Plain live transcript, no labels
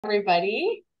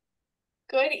Everybody.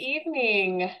 Good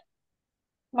evening.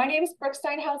 My name is Brooke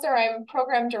Steinhauser. I'm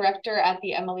program director at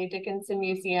the Emily Dickinson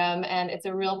Museum, and it's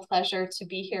a real pleasure to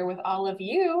be here with all of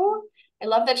you. I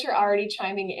love that you're already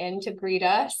chiming in to greet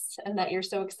us and that you're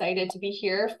so excited to be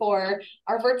here for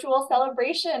our virtual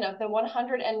celebration of the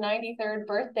 193rd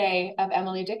birthday of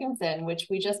Emily Dickinson, which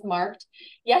we just marked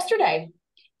yesterday,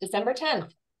 December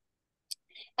 10th.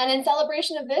 And in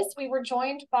celebration of this, we were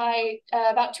joined by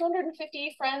about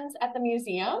 250 friends at the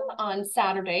museum on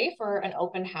Saturday for an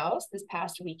open house this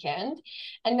past weekend.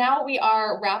 And now we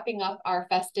are wrapping up our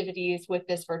festivities with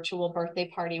this virtual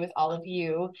birthday party with all of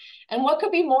you. And what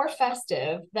could be more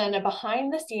festive than a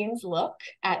behind the scenes look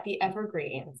at the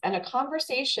Evergreens and a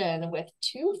conversation with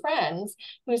two friends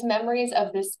whose memories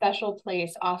of this special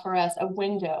place offer us a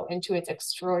window into its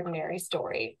extraordinary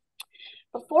story.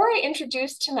 Before I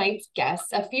introduce tonight's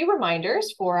guests, a few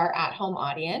reminders for our at-home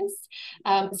audience.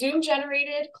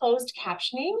 Zoom-generated closed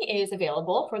captioning is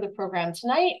available for the program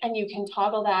tonight, and you can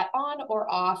toggle that on or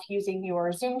off using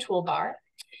your Zoom toolbar.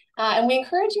 And we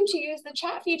encourage you to use the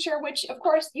chat feature, which of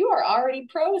course you are already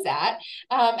pros at.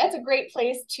 It's a great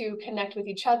place to connect with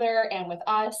each other and with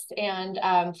us. And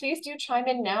please do chime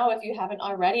in now if you haven't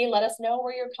already. Let us know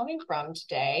where you're coming from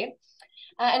today.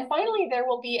 And finally, there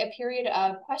will be a period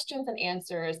of questions and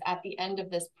answers at the end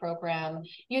of this program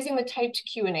using the typed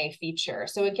Q&A feature.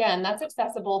 So again, that's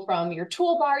accessible from your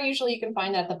toolbar. Usually you can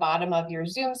find that at the bottom of your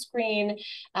Zoom screen.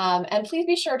 And please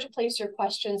be sure to place your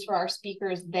questions for our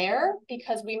speakers there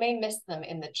because we may miss them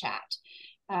in the chat.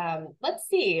 Let's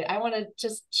see, I want to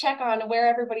just check on where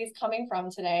everybody's coming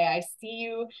from today. I see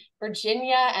you,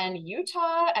 Virginia and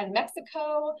Utah and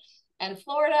Mexico and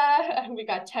Florida, and we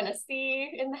got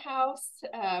Tennessee in the house,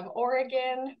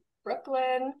 Oregon,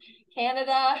 Brooklyn,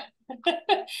 Canada.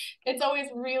 It's always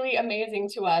really amazing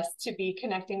to us to be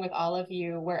connecting with all of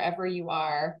you wherever you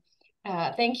are.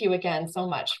 Thank you again so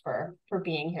much for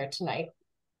being here tonight.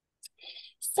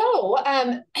 So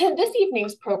this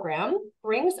evening's program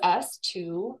brings us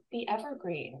to the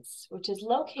Evergreens, which is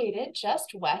located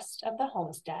just west of the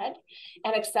homestead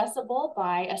and accessible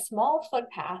by a small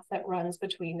footpath that runs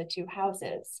between the two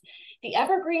houses. The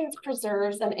Evergreens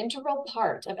preserves an integral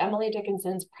part of Emily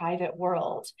Dickinson's private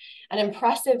world, an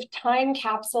impressive time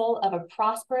capsule of a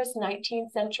prosperous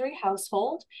 19th century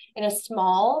household in a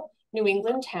small New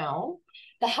England town.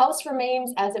 The house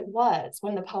remains as it was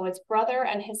when the poet's brother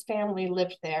and his family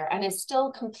lived there and is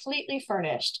still completely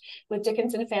furnished with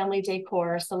Dickinson family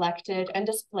decor selected and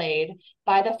displayed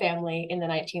by the family in the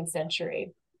 19th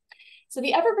century. So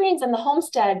the Evergreens and the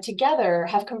homestead together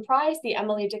have comprised the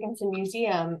Emily Dickinson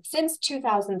Museum since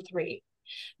 2003.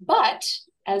 But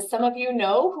as some of you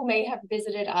know who may have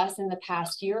visited us in the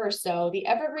past year or so, the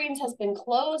Evergreens has been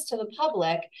closed to the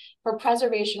public for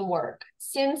preservation work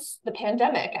since the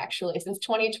pandemic, actually, since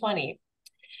 2020.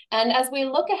 And as we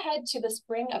look ahead to the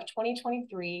spring of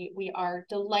 2023, we are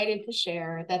delighted to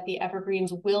share that the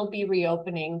Evergreens will be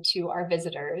reopening to our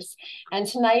visitors. And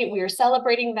tonight we are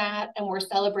celebrating that, and we're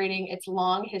celebrating its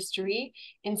long history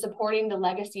in supporting the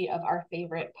legacy of our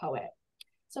favorite poet.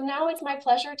 So now it's my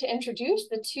pleasure to introduce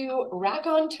the two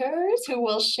raconteurs who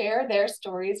will share their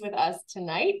stories with us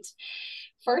tonight.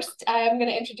 First, I'm going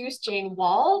to introduce Jane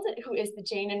Wald, who is the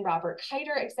Jane and Robert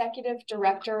Keiter Executive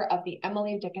Director of the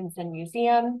Emily Dickinson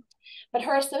Museum. But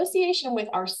her association with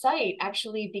our site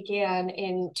actually began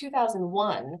in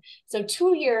 2001, so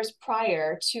 2 years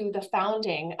prior to the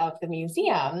founding of the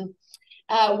museum.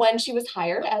 When she was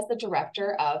hired as the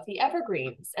director of the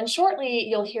Evergreens. And shortly,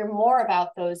 you'll hear more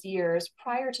about those years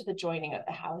prior to the joining of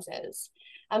the houses.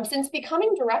 Since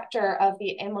becoming director of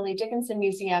the Emily Dickinson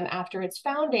Museum after its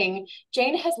founding,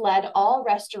 Jane has led all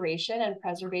restoration and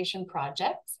preservation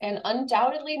projects and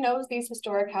undoubtedly knows these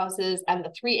historic houses and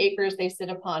the 3 acres they sit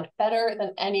upon better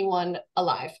than anyone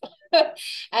alive.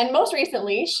 And most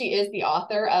recently, she is the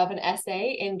author of an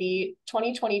essay in the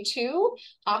 2022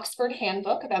 Oxford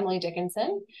Handbook of Emily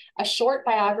Dickinson, a short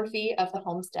biography of the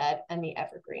homestead and the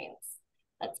Evergreens.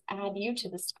 Let's add you to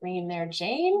the screen there,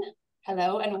 Jane.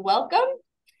 Hello and welcome.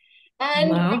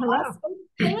 And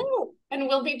hello. And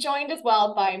we'll be joined as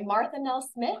well by Martha Nell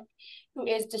Smith, who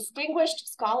is Distinguished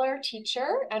Scholar,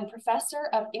 Teacher, and Professor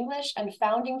of English and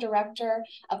founding director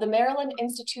of the Maryland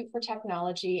Institute for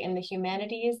Technology in the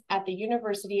Humanities at the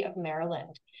University of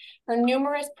Maryland. Her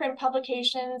numerous print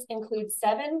publications include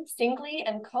 7 singly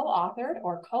and co-authored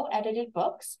or co-edited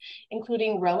books,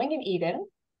 including Rowing in Eden,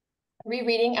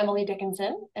 Rereading Emily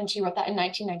Dickinson, and she wrote that in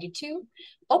 1992.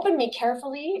 Open Me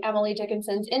Carefully, Emily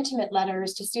Dickinson's Intimate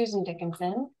Letters to Susan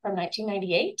Dickinson from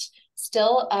 1998.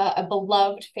 still a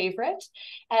beloved favorite.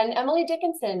 And Emily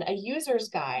Dickinson, A User's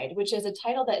Guide, which is a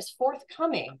title that is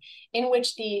forthcoming, in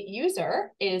which the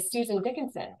user is Susan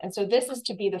Dickinson. And so this is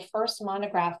to be the first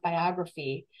monograph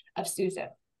biography of Susan.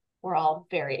 We're all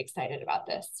very excited about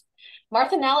this.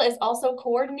 Martha Nell is also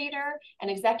coordinator and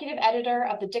executive editor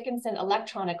of the Dickinson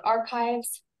Electronic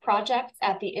Archives projects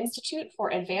at the Institute for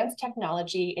Advanced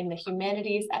Technology in the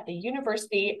Humanities at the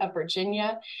University of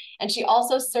Virginia. And she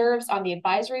also serves on the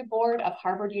advisory board of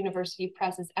Harvard University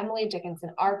Press's Emily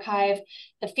Dickinson Archive.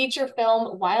 The feature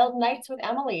film Wild Nights with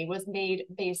Emily was made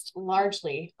based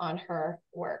largely on her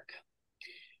work.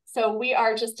 So we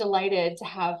are just delighted to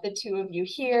have the two of you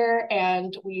here,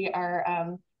 and we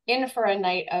are in for a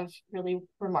night of really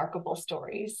remarkable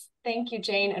stories. Thank you,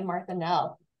 Jane and Martha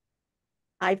Nell.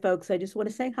 Hi, folks. I just want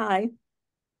to say hi.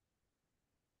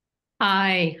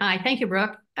 Hi. Thank you,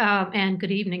 Brooke. And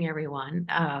good evening, everyone.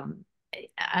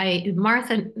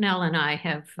 Martha Nell and I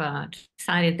have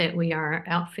decided that we are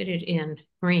outfitted in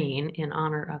green in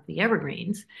honor of the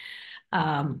Evergreens.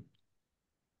 Martha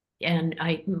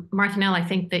Nell, I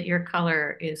think that your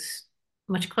color is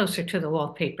much closer to the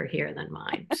wallpaper here than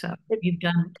mine. So you've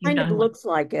done Looks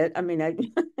like it. I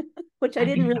mean, which I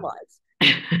didn't realize.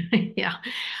 Yeah.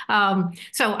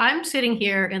 So I'm sitting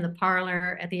here in the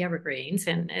parlor at the Evergreens,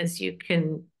 and as you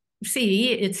can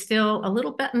see, it's still a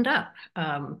little buttoned up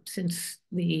since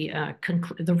the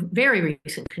very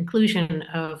recent conclusion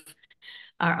of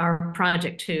our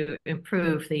project to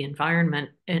improve the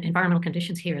environmental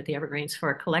conditions here at the Evergreens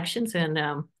for collections.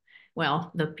 And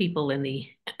well, the people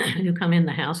who come in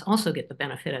the house also get the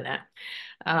benefit of that.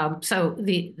 So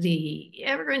the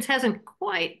Evergreens hasn't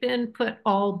quite been put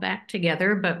all back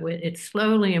together, but it's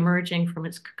slowly emerging from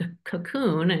its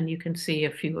cocoon, and you can see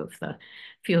a few of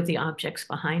the objects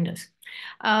behind us.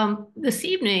 This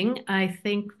evening, I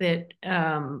think that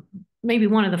maybe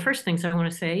one of the first things I want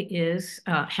to say is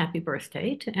happy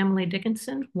birthday to Emily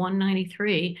Dickinson,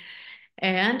 193,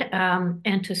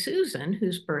 and to Susan,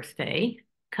 whose birthday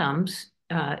comes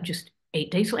just 8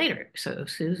 days later. So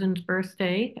Susan's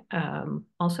birthday,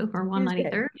 also her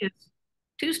 193rd, is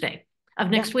Tuesday of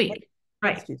next week.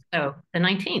 Right. So the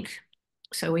 19th.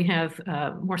 So we have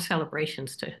more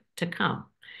celebrations to come.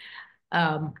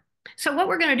 So what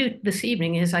we're going to do this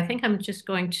evening is I think I'm just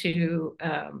going to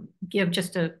give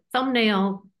just a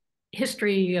thumbnail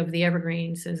history of the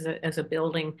Evergreens as a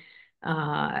building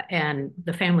and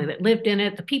the family that lived in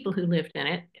it, the people who lived in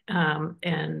it.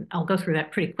 And I'll go through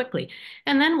that pretty quickly.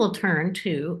 And then we'll turn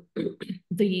to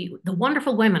the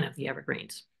wonderful women of the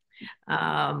Evergreens,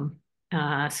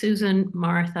 Susan,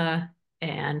 Martha,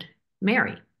 and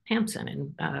Mary Hampson.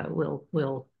 And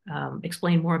we'll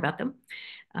explain more about them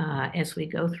as we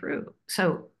go through.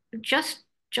 So just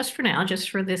for now, just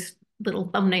for this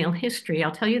little thumbnail history,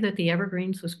 I'll tell you that the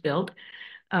Evergreens was built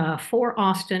for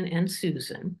Austin and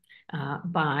Susan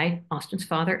by Austin's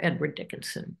father, Edward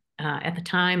Dickinson, at the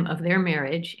time of their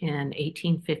marriage in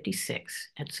 1856.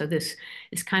 And so this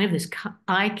is kind of this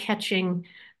eye-catching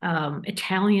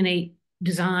Italianate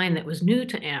design that was new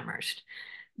to Amherst.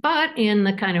 But in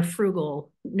the kind of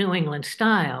frugal New England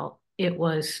style, it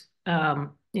was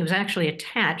actually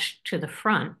attached to the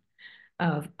front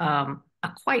of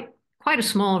quite a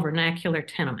small vernacular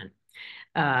tenement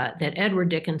that Edward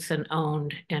Dickinson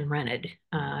owned and rented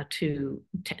to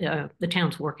the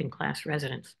town's working class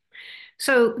residents.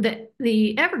 So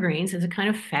the Evergreens, as a kind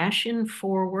of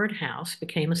fashion-forward house,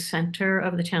 became a center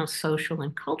of the town's social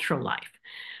and cultural life.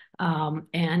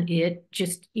 And it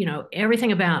just,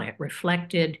 everything about it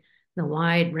reflected the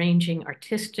wide-ranging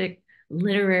artistic,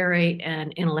 literary,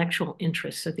 and intellectual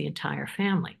interests of the entire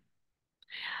family.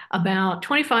 About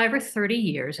 25 or 30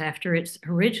 years after its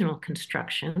original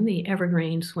construction, the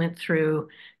Evergreens went through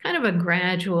kind of a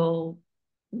gradual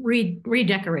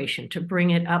redecoration to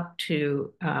bring it up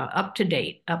to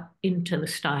date, up into the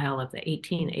style of the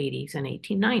 1880s and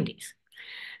 1890s.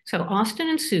 So Austin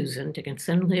and Susan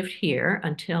Dickinson lived here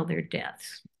until their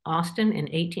deaths. Austin in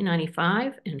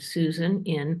 1895 and Susan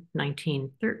in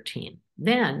 1913.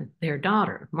 Then their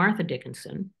daughter, Martha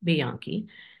Dickinson, Bianchi,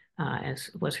 as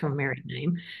was her married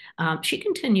name, she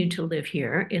continued to live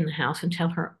here in the house until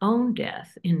her own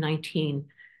death in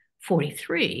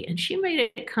 1943. And she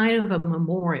made it kind of a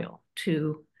memorial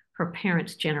to her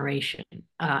parents' generation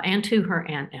and to her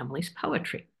Aunt Emily's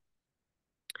poetry.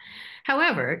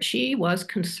 However, she was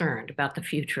concerned about the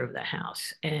future of the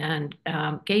house and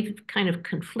gave kind of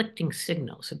conflicting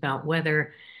signals about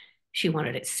whether she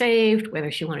wanted it saved,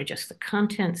 whether she wanted just the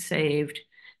content saved,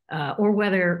 or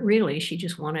whether really she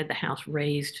just wanted the house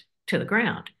razed to the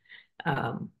ground,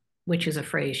 which is a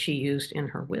phrase she used in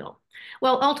her will.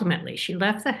 Well, ultimately, she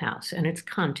left the house and its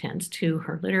contents to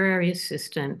her literary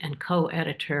assistant and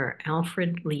co-editor,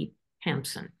 Alfred Lee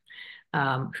Hampson,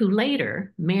 who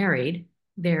later married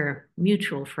their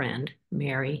mutual friend,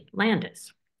 Mary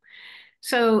Landis.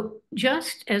 So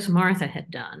just as Martha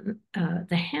had done,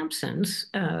 the Hampsons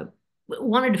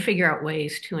wanted to figure out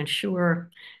ways to ensure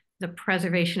the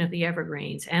preservation of the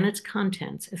Evergreens and its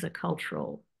contents as a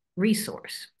cultural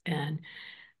resource. And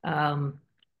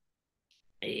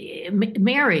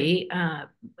Mary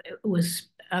was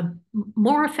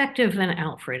more effective than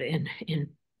Alfred in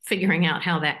figuring out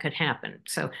how that could happen.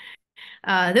 So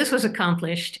this was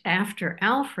accomplished after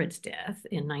Alfred's death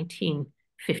in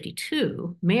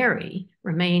 1952. Mary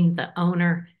remained the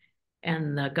owner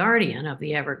and the guardian of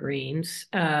the Evergreens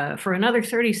for another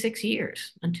 36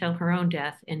 years until her own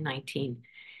death in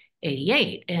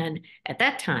 1988. And at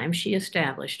that time, she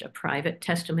established a private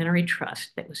testamentary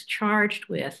trust that was charged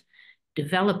with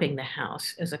developing the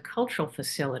house as a cultural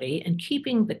facility and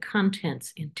keeping the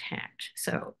contents intact.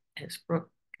 So as Brooke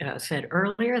said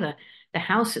earlier, the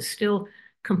house is still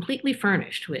completely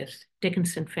furnished with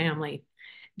Dickinson family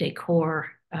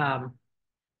decor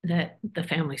that the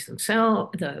families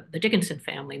themselves, the Dickinson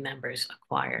family members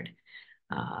acquired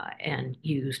and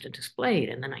used and displayed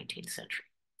in the 19th century.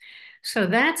 So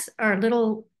that's our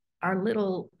little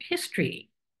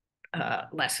history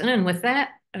lesson. And with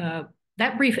that,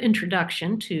 that brief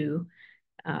introduction to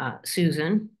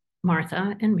Susan,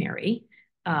 Martha, and Mary,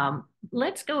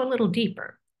 let's go a little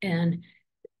deeper. And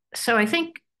so I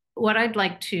think what I'd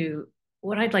like to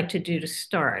do to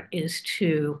start is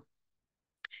to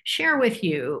share with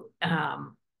you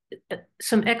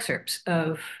some excerpts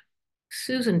of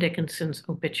Susan Dickinson's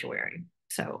obituary.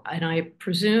 So, and I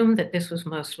presume that this was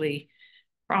mostly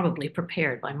probably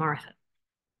prepared by Martha.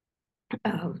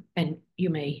 And you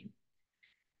may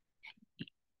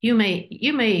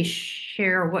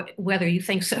share whether you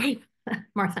think so,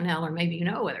 Martha Nell, or maybe you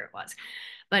know whether it was.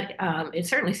 But it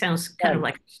certainly sounds kind of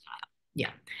like her style.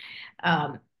 Yeah.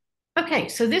 Okay,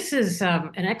 so this is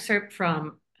an excerpt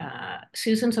from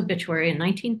Susan's obituary in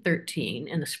 1913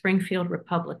 in the Springfield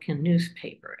Republican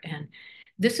newspaper. And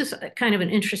this is kind of an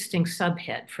interesting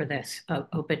subhead for this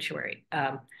obituary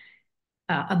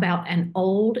about an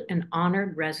old and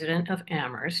honored resident of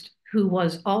Amherst who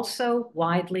was also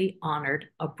widely honored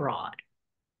abroad.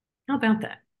 How about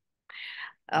that?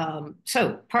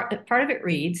 So part of it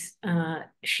reads,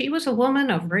 she was a woman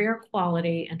of rare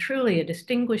quality and truly a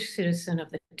distinguished citizen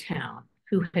of the town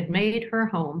who had made her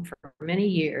home for many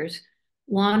years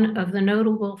one of the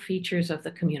notable features of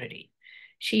the community.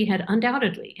 She had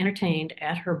undoubtedly entertained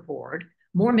at her board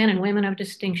more men and women of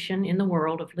distinction in the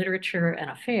world of literature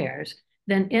and affairs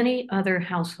than any other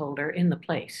householder in the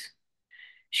place.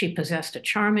 She possessed a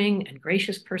charming and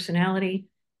gracious personality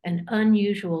and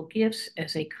unusual gifts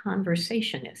as a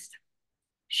conversationist.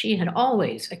 She had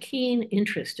always a keen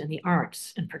interest in the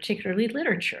arts, and particularly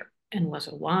literature, and was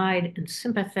a wide and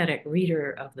sympathetic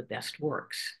reader of the best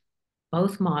works,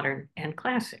 both modern and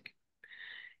classic.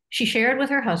 She shared with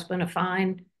her husband a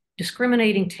fine,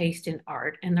 discriminating taste in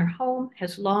art, and their home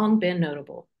has long been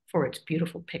notable for its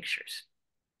beautiful pictures.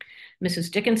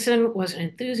 Mrs. Dickinson was an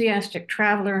enthusiastic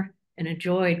traveler and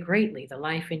enjoyed greatly the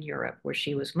life in Europe, where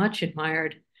she was much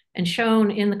admired and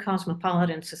shown in the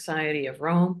cosmopolitan society of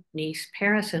Rome, Nice,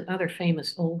 Paris, and other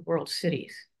famous old world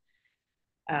cities.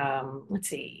 Let's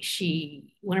see,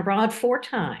 she went abroad 4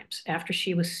 times after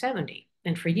she was 70,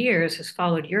 and for years has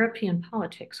followed European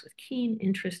politics with keen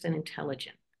interest and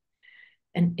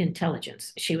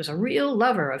intelligence. She was a real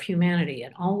lover of humanity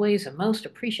and always a most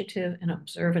appreciative and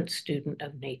observant student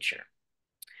of nature.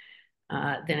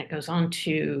 Then it goes on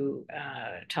to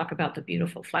talk about the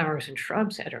beautiful flowers and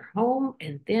shrubs at her home,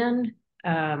 and then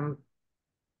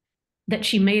that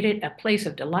she made it a place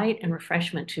of delight and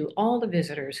refreshment to all the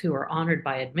visitors who are honored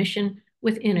by admission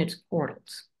within its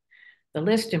portals. The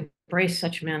list embraced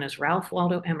such men as Ralph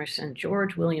Waldo Emerson,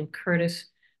 George William Curtis,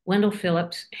 Wendell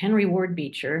Phillips, Henry Ward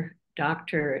Beecher,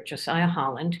 Dr. Josiah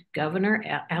Holland,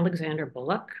 Governor Alexander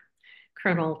Bullock,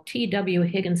 Colonel T.W.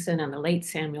 Higginson, and the late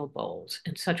Samuel Bowles,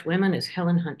 and such women as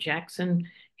Helen Hunt Jackson,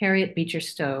 Harriet Beecher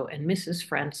Stowe, and Mrs.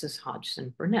 Frances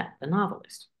Hodgson Burnett, the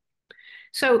novelist.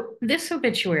 So this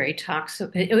obituary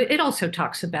it also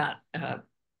talks about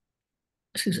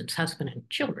Susan's husband and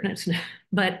children,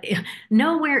 but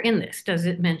nowhere in this does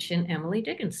it mention Emily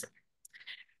Dickinson.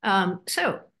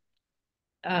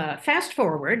 Fast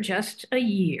forward just a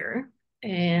year,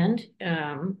 and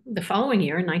the following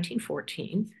year, in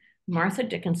 1914, Martha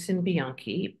Dickinson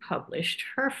Bianchi published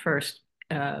her first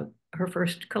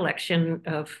collection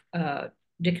of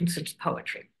Dickinson's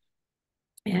poetry.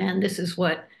 And this is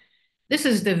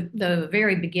the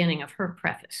very beginning of her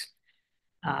preface.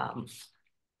 Um,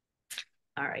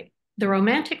 all right. The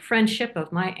romantic friendship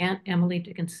of my Aunt Emily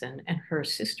Dickinson and her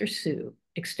sister Sue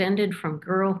extended from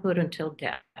girlhood until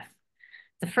death.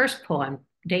 The first poem,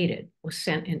 dated, was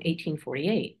sent in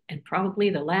 1848, and probably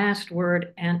the last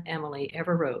word Aunt Emily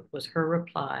ever wrote was her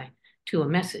reply to a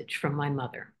message from my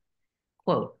mother.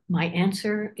 Quote, "My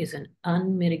answer is an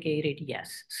unmitigated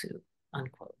yes, Sue,"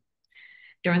 unquote.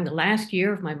 During the last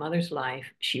year of my mother's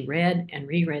life, she read and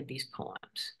reread these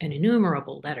poems and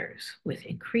innumerable letters with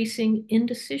increasing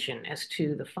indecision as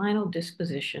to the final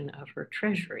disposition of her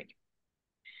treasury.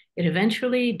 It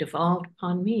eventually devolved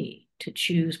upon me to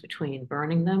choose between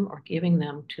burning them or giving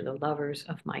them to the lovers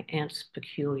of my aunt's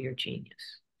peculiar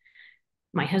genius.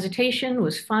 My hesitation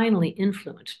was finally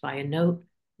influenced by a note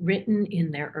written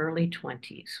in their early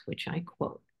 20s, which I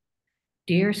quote,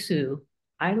 "Dear Sue,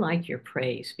 I like your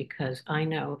praise because I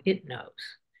know it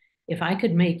knows. If I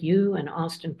could make you and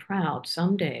Austin proud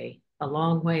someday, a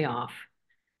long way off,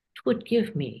 'twould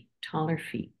give me taller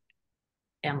feet,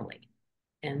 Emily."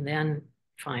 And then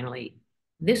finally,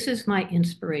 this is my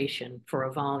inspiration for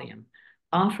a volume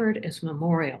offered as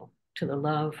memorial to the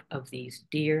love of these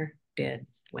dear dead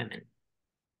women.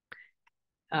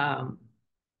 Um,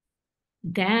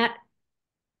 that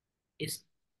is,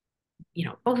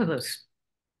 both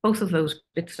of those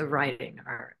bits of writing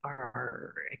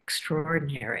are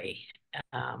extraordinary.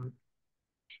 Um,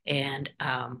 and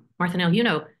Martha Nell, you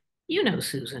know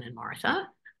Susan and Martha.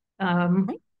 Um,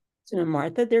 Susan and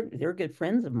Martha, they're good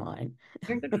friends of mine.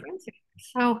 they're good friends.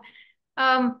 So,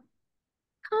 um,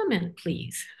 comment,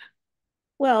 please.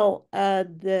 Well,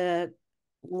 the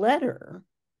letter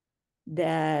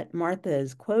that Martha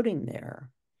is quoting there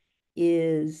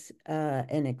is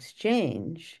an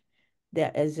exchange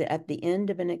that is at the end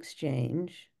of an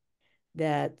exchange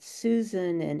that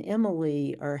Susan and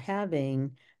Emily are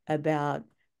having about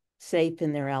safe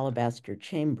in their alabaster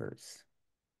chambers.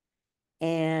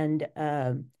 And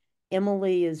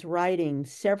Emily is writing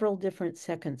several different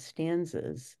second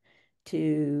stanzas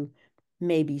to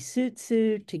maybe suit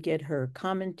Sue to get her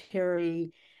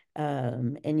commentary.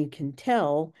 And you can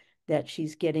tell that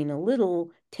she's getting a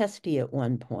little testy at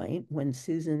one point when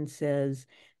Susan says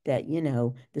that,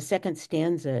 the second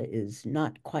stanza is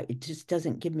not quite, it just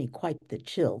doesn't give me quite the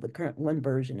chill, the current one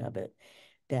version of it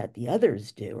that the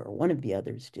others do, or one of the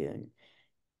others do.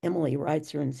 Emily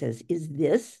writes her and says, "Is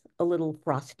this a little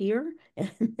frostier?"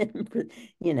 And then,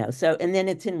 and then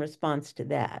it's in response to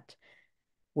that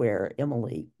where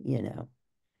Emily.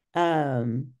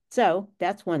 So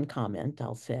that's one comment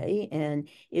I'll say. And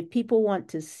if people want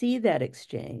to see that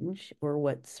exchange or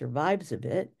what survives of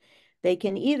it, they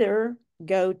can either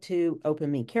go to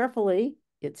Open Me Carefully,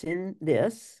 it's in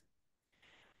this,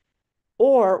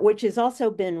 or which has also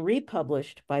been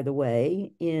republished, by the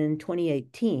way, in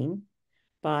 2018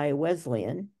 by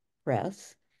Wesleyan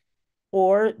Press,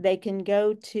 or they can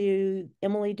go to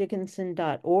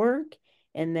emilydickinson.org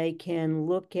and they can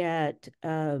look at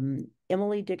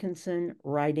Emily Dickinson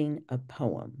writing a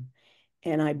poem.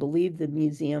 And I believe the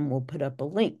museum will put up a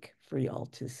link for y'all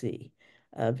to see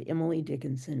of Emily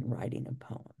Dickinson writing a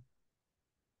poem.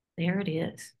 There it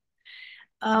is.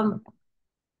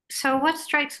 So what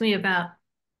strikes me about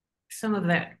some of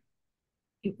that,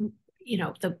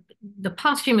 the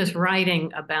posthumous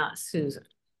writing about Susan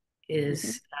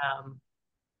is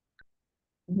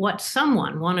what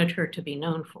someone wanted her to be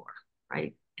known for,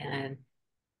 right?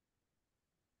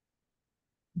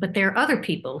 But there are other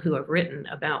people who have written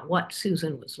about what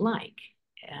Susan was like,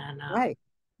 and right.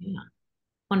 Yeah,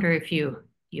 wonder if you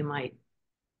might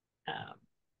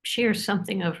share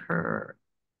something of her,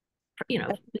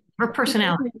 her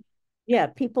personality.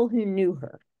 People who knew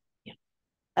her.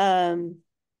 Yeah.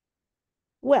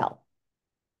 Well,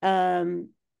 John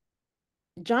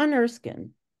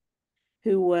Erskine,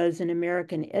 who was an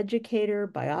American educator,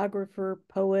 biographer,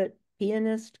 poet,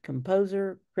 pianist,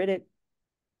 composer, critic,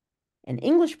 and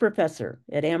English professor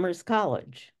at Amherst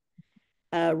College,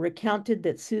 recounted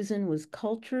that Susan was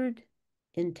cultured,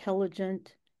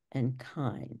 intelligent, and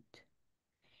kind.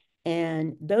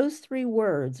 And those three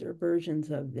words or versions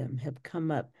of them have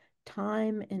come up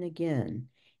time and again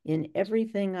in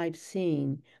everything I've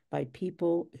seen by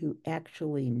people who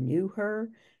actually knew her,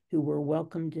 who were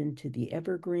welcomed into the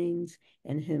Evergreens,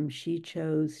 and whom she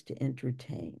chose to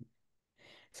entertain.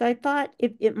 So I thought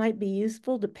it might be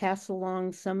useful to pass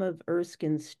along some of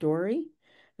Erskine's story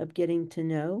of getting to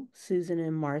know Susan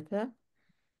and Martha.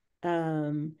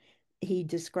 He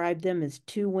described them as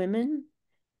two women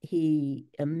he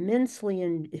immensely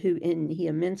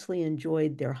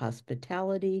enjoyed their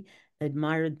hospitality,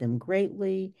 admired them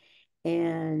greatly,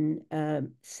 and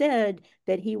said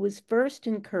that he was first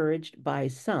encouraged by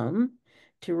some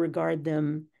to regard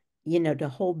them, to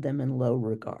hold them in low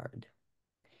regard.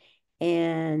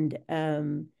 And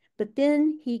but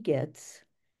then he gets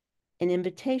an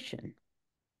invitation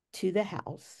to the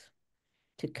house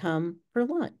to come for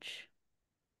lunch.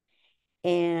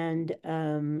 And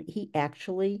he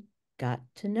actually got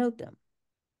to know them.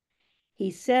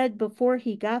 He said before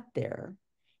he got there,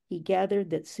 he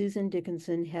gathered that Susan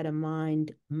Dickinson had a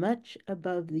mind much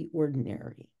above the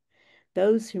ordinary.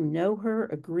 Those who know her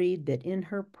agreed that in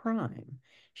her prime,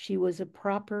 she was a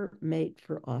proper mate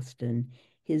for Austen,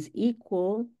 his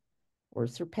equal or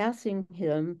surpassing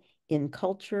him in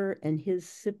culture and his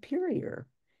superior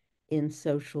in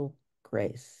social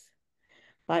grace.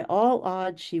 By all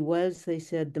odds, she was, they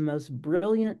said, the most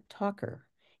brilliant talker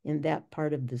in that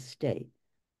part of the state.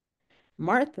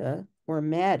 Martha, or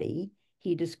Maddie,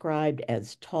 he described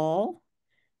as tall,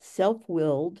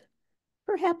 self-willed,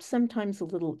 perhaps sometimes a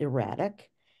little erratic,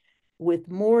 with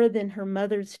more than her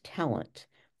mother's talent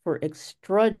for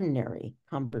extraordinary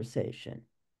conversation.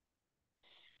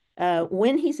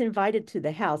 When he's invited to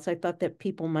the house, I thought that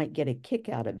people might get a kick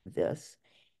out of this.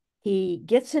 He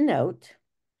gets a note,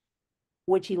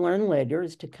 which he learned later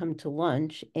is to come to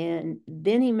lunch, and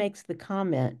then he makes the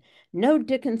comment, no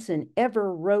Dickinson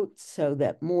ever wrote so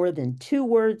that more than 2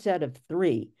 words out of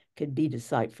 3 could be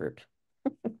deciphered.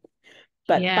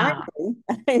 But Yeah. finally,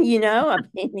 I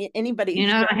mean, anybody's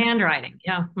Handwriting.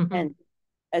 Yeah. and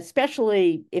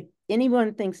especially if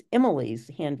anyone thinks Emily's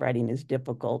handwriting is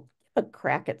difficult, a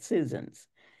crack at Susan's.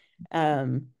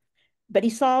 Um, but he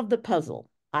solved the puzzle.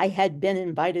 I had been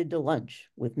invited to lunch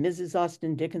with Mrs.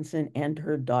 Austen Dickinson and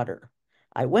her daughter.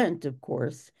 I went, of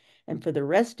course, and for the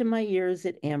rest of my years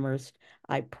at Amherst,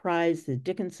 I prized the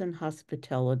Dickinson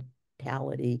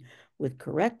hospitality with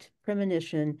correct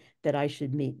premonition that I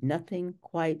should meet nothing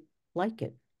quite like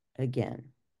it again.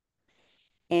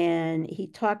 And he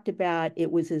talked about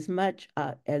it was as much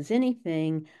as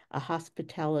anything a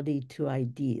hospitality to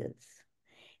ideas,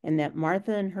 and that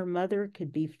Martha and her mother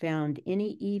could be found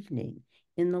any evening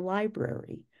in the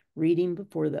library, reading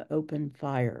before the open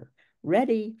fire,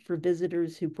 ready for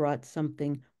visitors who brought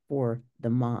something for the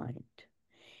mind.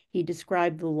 He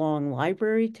described the long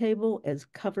library table as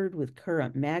covered with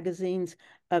current magazines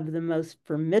of the most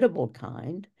formidable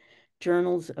kind,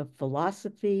 journals of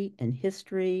philosophy and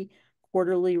history,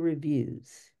 quarterly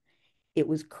reviews. It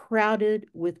was crowded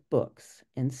with books,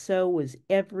 and so was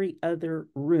every other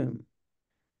room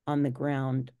on the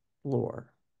ground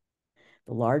floor.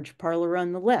 The large parlor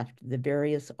on the left, the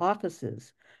various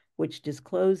offices, which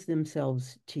disclosed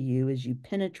themselves to you as you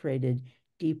penetrated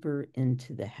deeper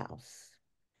into the house.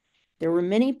 There were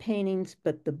many paintings,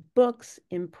 but the books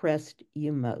impressed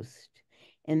you most,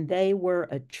 and they were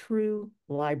a true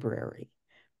library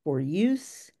for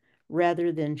use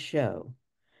rather than show.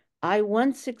 I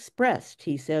once expressed,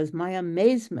 he says, my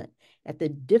amazement at the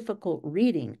difficult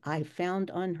reading I found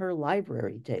on her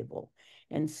library table.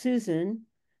 And Susan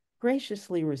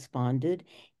graciously responded,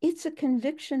 it's a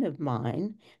conviction of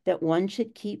mine that one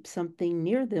should keep something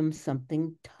near them,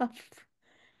 something tough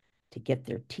to get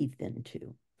their teeth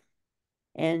into.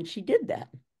 And she did that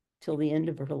till the end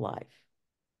of her life.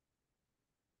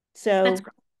 That's So,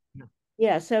 great.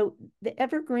 yeah, so the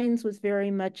Evergreens was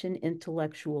very much an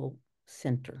intellectual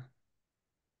center.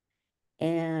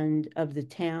 And of the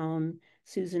town,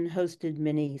 Susan hosted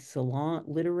many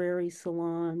literary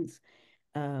salons.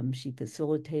 She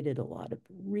facilitated a lot of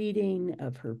reading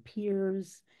of her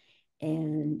peers.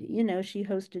 And, she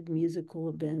hosted musical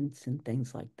events and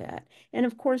things like that. And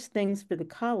of course, things for the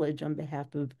college on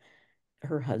behalf of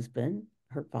her husband,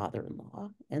 her father-in-law,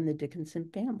 and the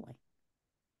Dickinson family.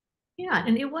 Yeah,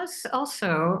 and it was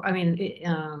also, I mean,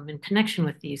 in connection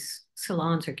with these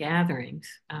salons or gatherings,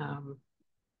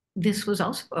 this was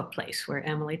also a place where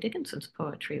Emily Dickinson's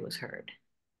poetry was heard.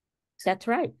 That's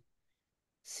right.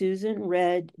 Susan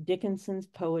read Dickinson's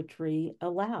poetry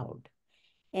aloud.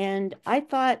 And I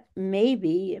thought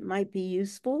maybe it might be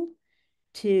useful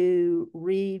to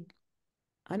read,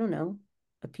 I don't know,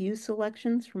 a few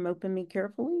selections from Open Me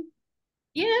Carefully.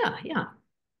 Yeah, yeah.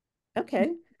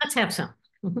 Okay. Let's have some.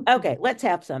 Okay, let's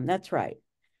have some. That's right.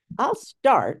 I'll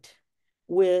start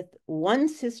with One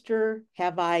Sister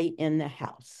Have I in the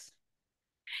House.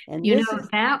 And this is,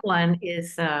 That one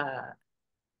is,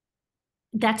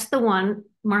 that's the one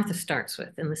Martha starts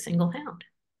with in the single hound.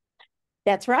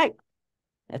 that's right.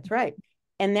 That's right.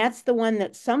 And that's the one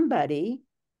that somebody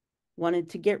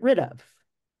wanted to get rid of.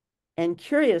 And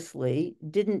curiously,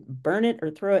 didn't burn it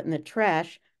or throw it in the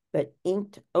trash, but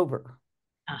inked over.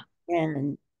 Ah.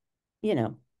 And, you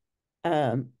know,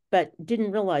 but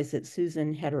didn't realize that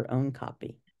Susan had her own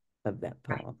copy of that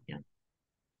Right. poem. Yeah.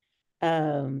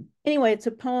 Anyway, it's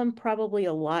a poem probably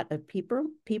a lot of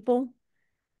people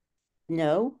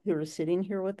know who are sitting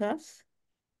here with us.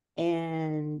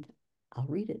 And I'll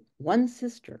read it. One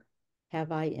sister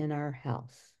have I in our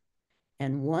house,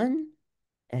 and one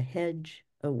a hedge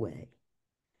away.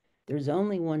 There's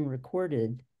only one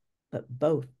recorded, but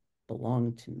both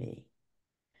belong to me.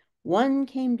 One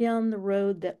came down the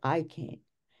road that I came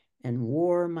and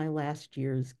wore my last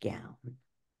year's gown.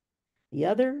 The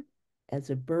other, as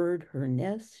a bird her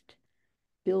nest,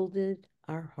 builded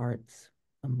our hearts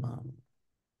among.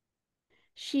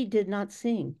 She did not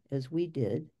sing as we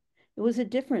did. It was a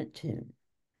different tune.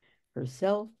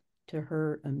 Herself to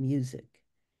her a music,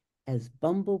 as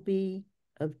bumblebee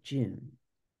of June.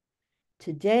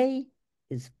 Today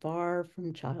is far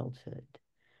from childhood,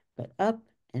 but up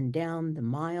and down the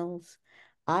miles,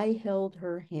 I held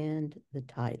her hand the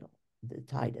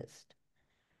tightest,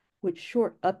 which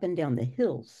short up and down the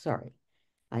hills, sorry.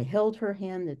 I held her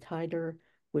hand the tighter,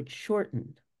 which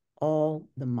shortened all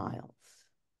the miles.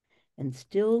 And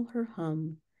still her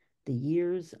hum, the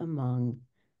years among,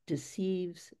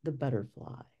 deceives the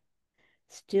butterfly.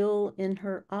 Still in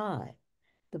her eye,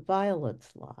 the violets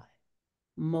lie,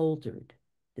 moldered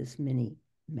this many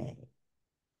May.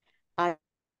 I,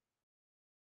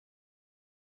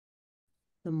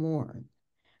 the morn,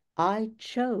 I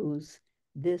chose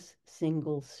this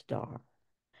single star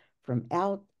from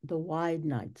out the wide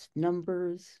night's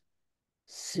numbers,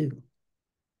 Sue,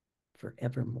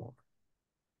 forevermore.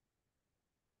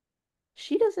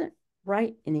 She doesn't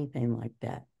write anything like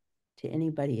that to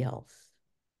anybody else.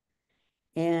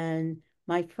 And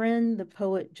my friend, the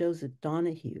poet Joseph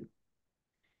Donahue,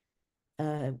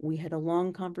 we had a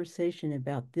long conversation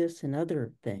about this and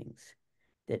other things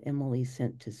that Emily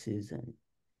sent to Susan.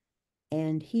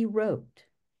 And he wrote,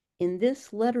 in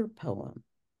this letter poem,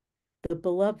 the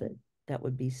beloved, that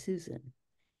would be Susan,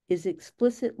 is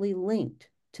explicitly linked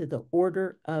to the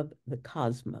order of the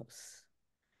cosmos.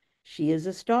 She is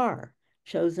a star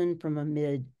chosen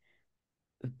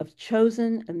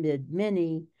amid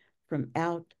many from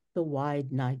out the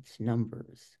wide night's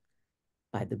numbers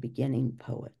by the beginning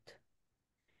poet.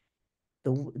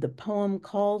 The poem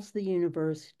calls the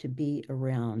universe to be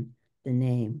around the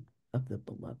name of the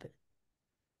beloved,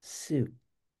 Sue,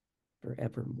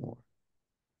 forevermore.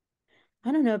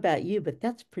 I don't know about you, but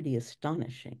that's pretty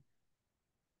astonishing.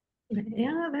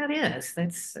 Yeah, that is.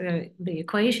 That's the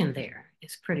equation there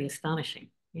is pretty astonishing.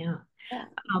 Yeah. Yeah.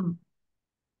 Um,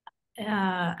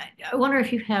 I wonder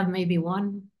if you have maybe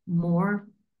one more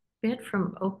bit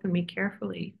from Open Me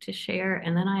Carefully to share.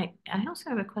 And then I also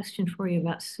have a question for you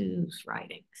about Sue's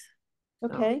writings. So,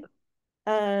 Okay.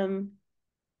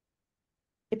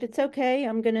 If it's okay,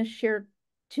 I'm going to share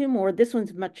two more. This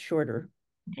one's much shorter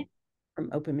okay. from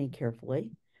Open Me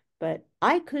Carefully. But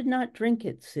I could not drink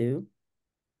it, Sue,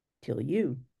 till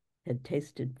you had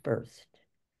tasted first.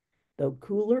 Though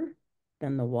cooler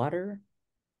than the water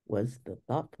was the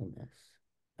thoughtfulness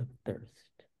of thirst.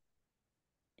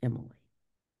 Emily.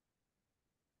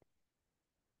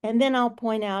 And then I'll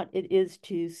point out it is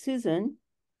to Susan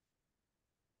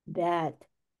that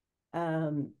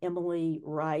Emily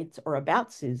writes, or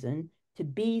about Susan, to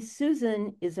be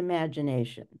Susan is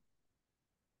imagination.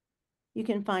 You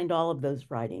can find all of those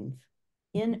writings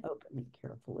in Open Me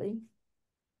Carefully.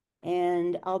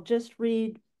 And I'll just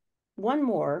read one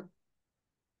more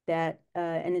that,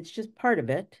 and it's just part of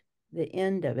it, the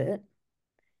end of it,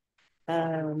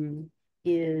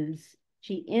 is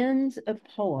she ends a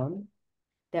poem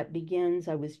that begins,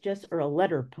 or a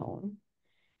letter poem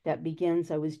that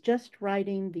begins, I was just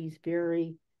writing these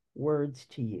very words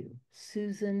to you.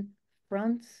 Susan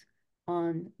fronts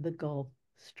on the Gulf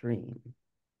Stream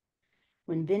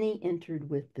when Vinny entered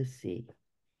with the sea.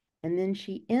 And then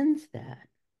she ends that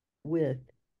with,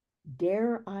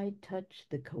 dare I touch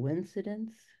the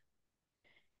coincidence?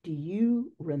 Do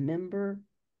you remember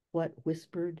what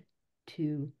whispered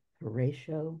to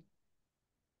Horatio?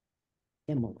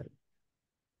 Emily.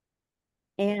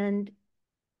 And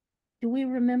do we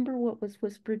remember what was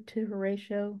whispered to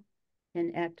Horatio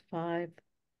in Act 5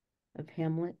 of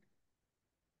Hamlet?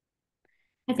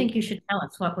 I think you Because, should tell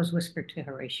us what was whispered to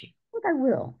Horatio. what I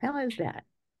will. How is that?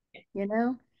 You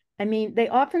know? I mean, they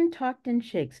often talked in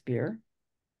Shakespeare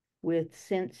with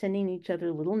sending each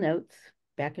other little notes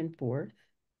back and forth.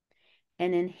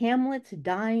 And in Hamlet's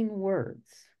dying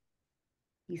words,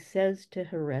 he says to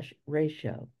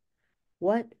Horatio,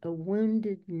 what a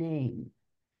wounded name,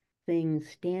 thing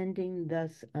standing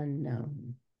thus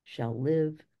unknown, shall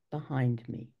live behind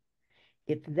me.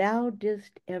 If thou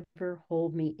didst ever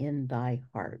hold me in thy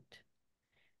heart,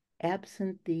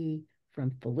 absent thee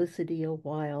from felicity a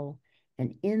while,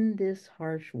 and in this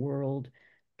harsh world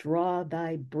draw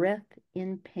thy breath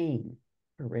in pain,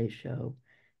 Horatio,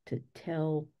 to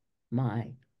tell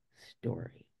my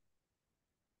story.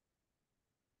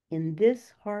 In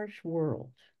this harsh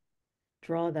world,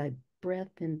 draw thy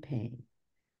breath in pain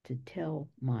to tell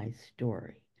my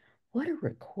story. What a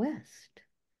request!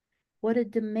 What a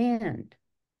demand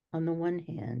on the one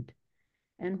hand,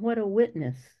 and what a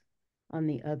witness on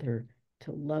the other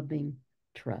to loving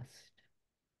trust.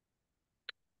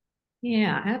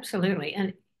 Yeah, absolutely.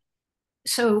 And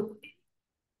so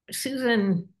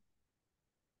Susan,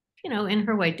 in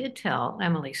her way did tell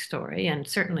Emily's story, and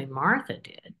certainly Martha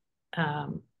did.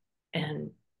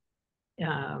 And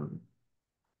um,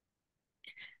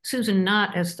 Susan,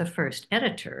 not as the first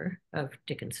editor of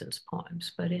Dickinson's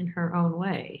poems, but in her own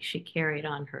way, she carried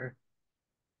on her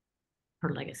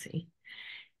legacy.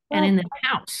 And Well,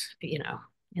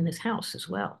 in this house as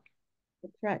well.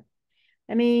 that's right.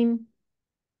 I mean,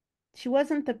 she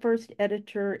wasn't the first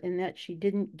editor in that she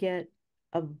didn't get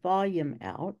a volume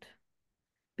out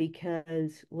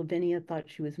because Lavinia thought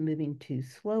she was moving too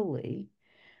slowly,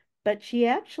 but she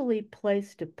actually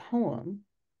placed a poem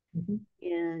Mhm.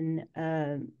 in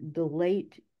the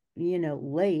late in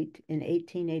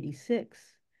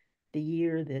 1886, the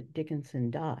year that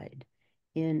Dickinson died,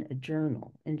 in a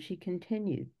journal, and she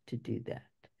continued to do that.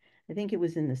 I think it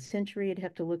was in the Century. I'd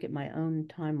have to look at my own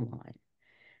timeline.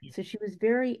 Yeah. So she was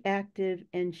very active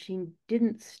and she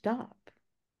didn't stop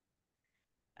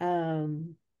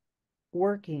um,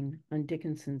 working on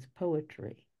Dickinson's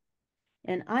poetry.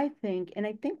 And I think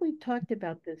we've talked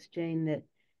about this, Jane, that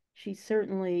she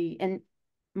certainly, and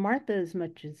Martha as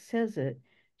much as says it,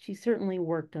 she certainly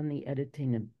worked on the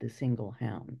editing of The Single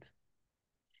Hound.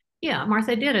 Yeah,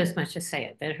 Martha did as much as say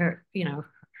it, that her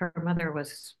mother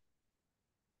was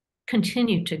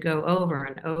continued to go over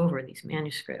and over these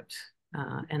manuscripts,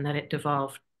 and that it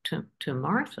devolved to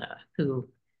Martha, who,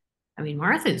 I mean,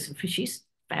 she's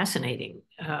fascinating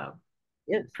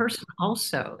Yes. person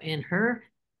also in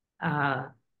uh,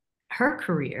 her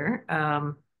career.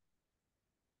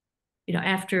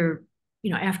 After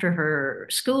her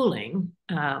schooling,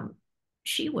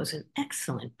 she was an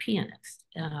excellent pianist,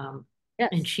 and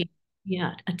Yes. she,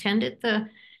 yeah,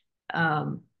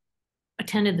 um,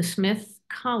 attended the Smith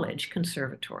College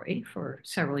Conservatory for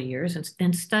several years, and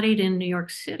then studied in New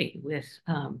York City with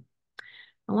a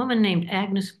woman named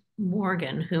Agnes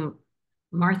Morgan, whom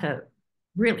Martha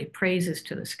really praises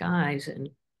to the skies. And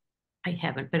I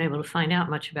haven't been able to find out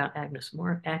much about Agnes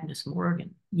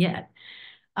Morgan yet.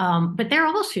 But there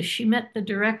also, she met the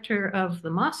director of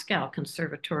the Moscow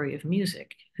Conservatory of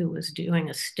Music, who was doing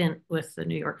a stint with the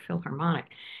New York Philharmonic.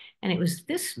 And it was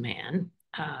this man,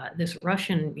 this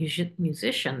Russian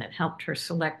musician, that helped her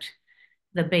select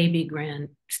the baby grand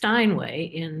Steinway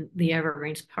in the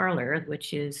Evergreens parlor,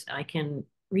 which is, I can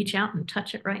reach out and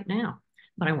touch it right now,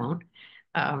 but I won't.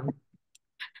 Um,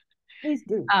 Please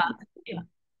do. yeah.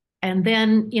 And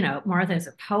then, Martha is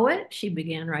a poet. She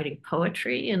began writing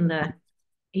poetry in the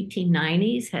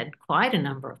 1890s, had quite a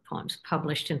number of poems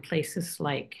published in places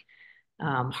like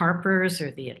Harper's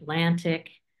or the Atlantic.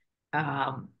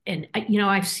 And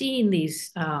I've seen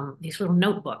these little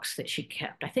notebooks that she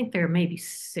kept. I think there are maybe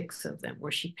 6 of them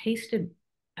where she pasted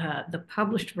the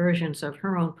published versions of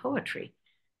her own poetry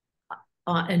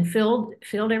and filled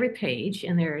every page.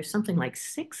 And there is something like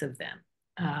 6 of them.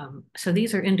 So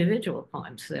these are individual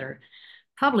poems that are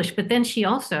published. But then she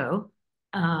also,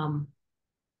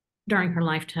 during her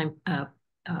lifetime, uh,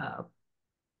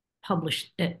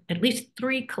 published at least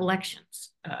 3 collections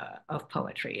of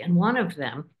poetry, and one of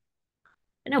them,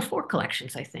 no, 4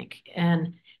 collections, I think.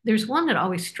 And there's one that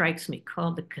always strikes me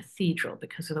called The Cathedral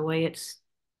because of the way it's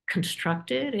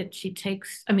constructed. She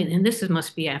takes, I mean, and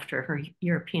must be after her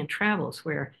European travels,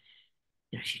 where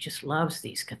she just loves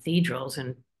these cathedrals,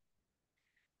 and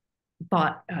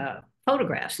bought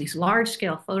photographs, these large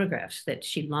scale photographs that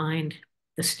she lined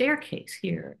the staircase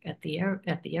here at the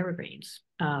Evergreens,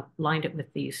 lined it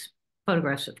with these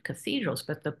photographs of cathedrals.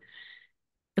 But the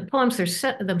poems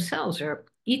themselves are,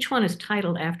 each one is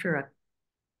titled after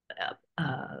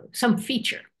some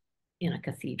feature in a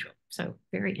cathedral. So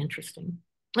very interesting.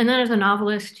 And then as a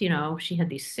novelist, she had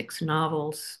these 6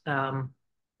 novels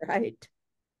Right.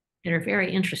 that are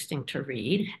very interesting to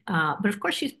read. But of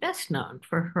course, she's best known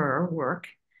for her work,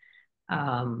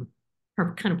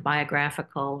 her kind of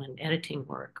biographical and editing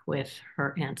work with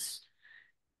her aunt's,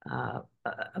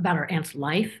 about her aunt's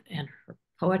life and her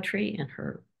poetry and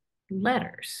her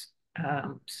letters.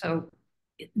 So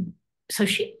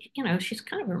she, she's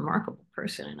kind of a remarkable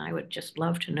person, and I would just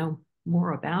love to know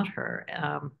more about her.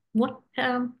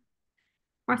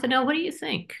 Martha Nell, what do you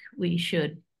think we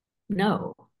should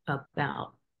know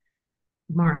about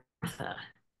Martha?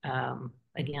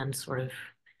 Again, sort of,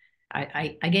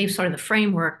 I gave sort of the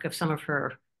framework of some of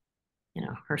her,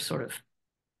 her sort of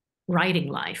writing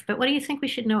life, but what do you think we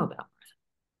should know about Martha?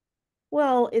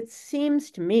 Well, it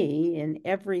seems to me in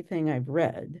everything I've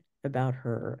read about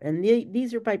her, and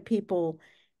these are by people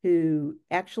who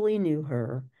actually knew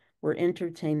her, were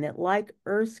entertained, that like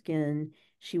Erskine,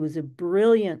 she was a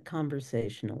brilliant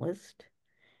conversationalist.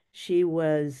 She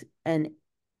was an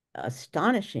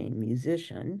astonishing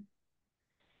musician.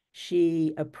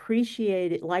 She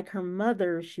appreciated, like her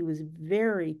mother, she was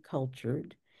very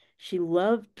cultured. She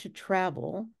loved to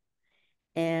travel.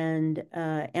 And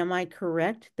am I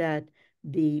correct that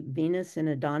the Venus and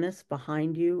Adonis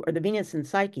behind you, or the Venus and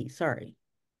Psyche, sorry,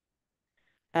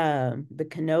 the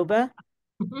Canova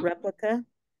Mhm. replica,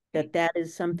 that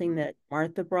is something that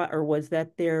Martha brought, or was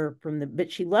that there from the,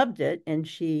 but she loved it and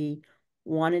she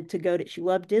wanted to go to, she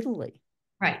loved Italy.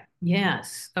 Right.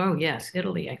 Yes. Oh, yes.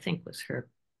 Italy, I think, was her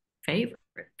favorite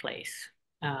place.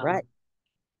 Right.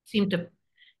 Seemed to,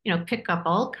 pick up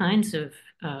all kinds of,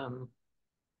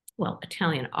 well,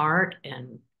 Italian art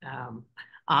and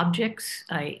objects.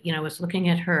 Was looking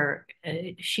at her.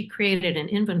 She created an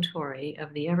inventory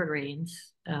of the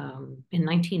Evergreens in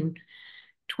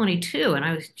 1922, and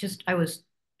I was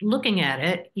looking at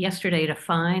it yesterday to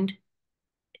find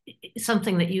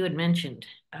something that you had mentioned.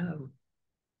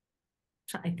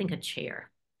 I think a chair.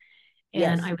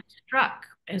 And I Yes. was struck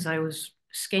as I was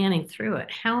scanning through it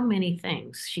how many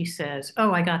things she says,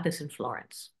 oh, I got this in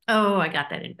Florence. Oh, I got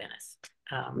that in Venice.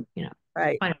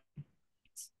 Right. Quite a,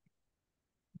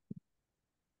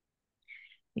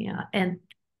 yeah. And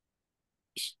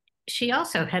she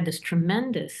also had this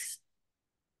tremendous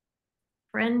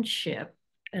friendship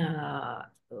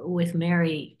with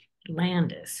Mary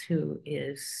Landis, who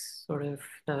is sort of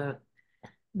the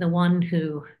one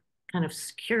who kind of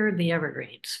secured the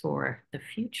Evergreens for the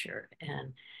future.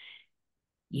 And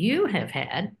you have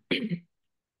had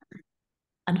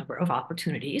a number of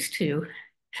opportunities to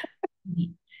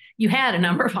you had a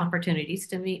number of opportunities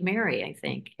to meet Mary, I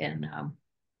think. And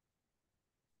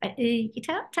you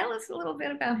tell us a little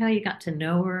bit about how you got to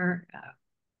know her,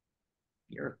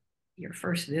 your your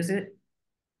first visit.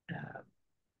 Uh,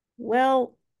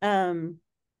 Well,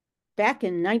 back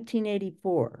in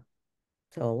 1984,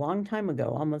 so a long time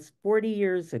ago, almost 40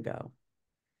 years ago,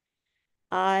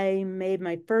 I made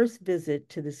my first visit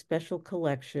to the special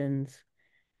collections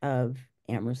of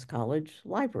Amherst College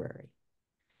Library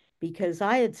because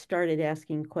I had started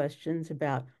asking questions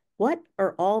about what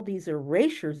are all these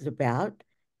erasures about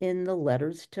in the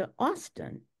letters to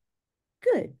Austin?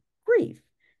 Good grief.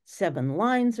 7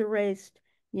 lines erased,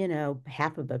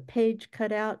 half of a page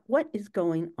cut out. What is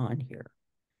going on here?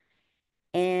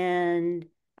 And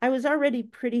I was already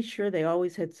pretty sure they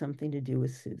always had something to do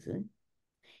with Susan.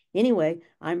 Anyway,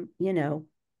 I'm, a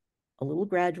little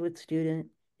graduate student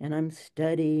and I'm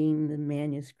studying the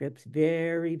manuscripts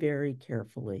very, very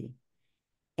carefully.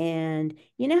 And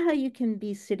you know how you can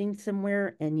be sitting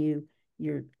somewhere and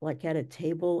you're like at a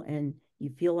table and you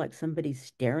feel like somebody's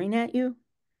staring at you?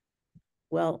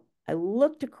 Well, I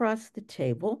looked across the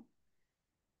table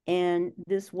and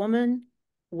this woman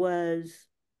was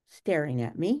staring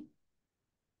at me.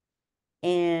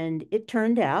 And it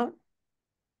turned out,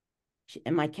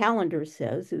 and my calendar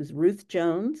says it was Ruth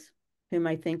Jones, whom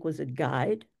I think was a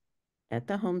guide at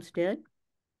the homestead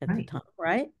at the right. time,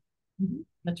 right?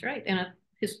 That's right. And a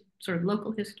sort of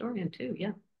local historian too.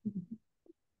 Yeah.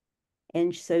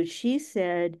 And so she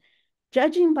said,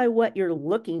 judging by what you're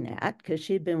looking at, because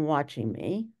she'd been watching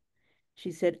me,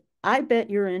 she said, I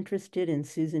bet you're interested in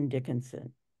Susan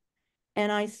Dickinson.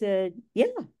 And I said, yeah,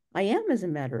 I am, as a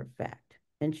matter of fact.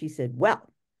 And she said, well,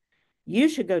 you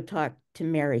should go talk to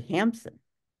Mary Hampson.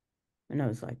 And I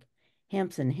was like,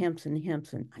 Hampson, Hampson,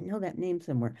 Hampson. I know that name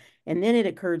somewhere. And then it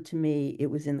occurred to me it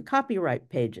was in the copyright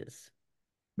pages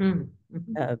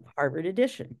Mm-hmm. of Harvard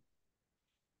edition.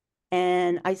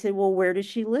 And I said, well, where does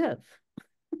she live?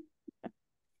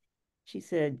 She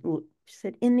said,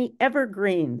 in the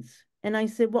Evergreens. And I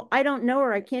said, well, I don't know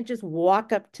her. I can't just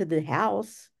walk up to the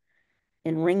house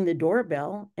and ring the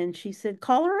doorbell. And she said,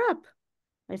 call her up.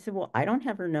 I said, well, I don't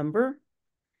have her number.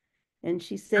 And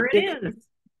she There said, it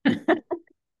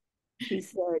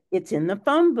is. it's in the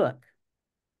phone book.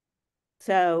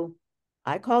 So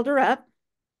I called her up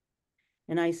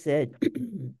and I said,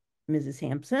 Mrs.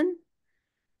 Hampson,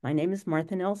 my name is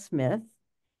Martha Nell Smith,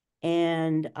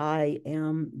 and I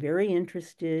am very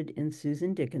interested in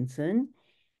Susan Dickinson,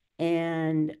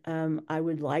 and I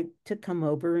would like to come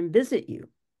over and visit you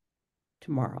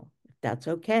tomorrow, if that's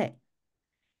okay.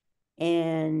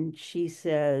 And she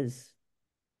says,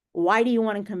 why do you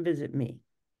want to come visit me?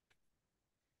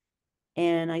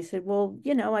 And I said, well,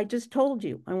 I just told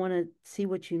you, I want to see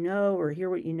what you know or hear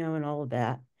what you know and all of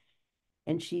that.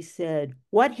 And she said,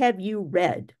 what have you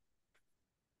read?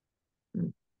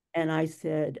 And I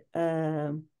said,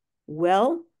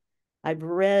 well, I've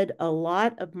read a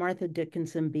lot of Martha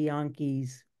Dickinson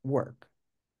Bianchi's work.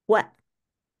 What?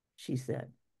 She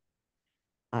said.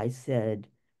 I said,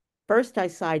 first I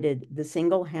cited The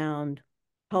Single Hound,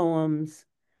 poems,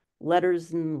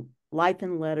 letters and life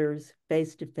and letters,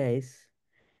 face to face.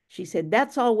 She said,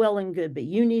 that's all well and good, but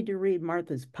you need to read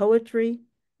Martha's poetry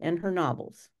and her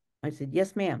novels. I said,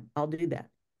 yes, ma'am, I'll do that.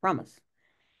 Promise.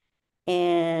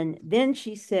 And then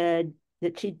she said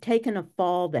that she'd taken a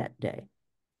fall that day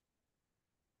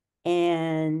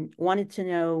and wanted to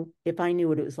know if I knew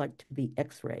what it was like to be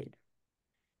x-rayed.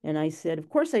 And I said, of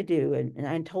course I do. And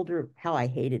I told her how I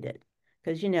hated it.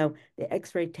 Because, the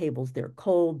x-ray tables, they're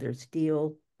cold, they're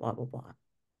steel, blah, blah, blah.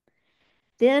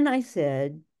 Then I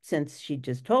said, since she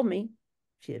just told me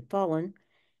she had fallen,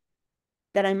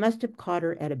 that I must have caught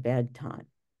her at a bad time.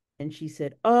 And she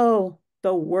said, oh,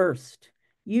 the worst.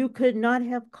 You could not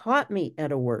have caught me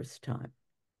at a worse time.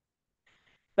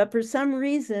 But for some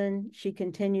reason, she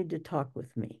continued to talk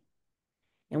with me.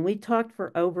 And we talked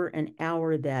for over an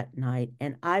hour that night.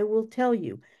 And I will tell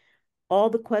you, all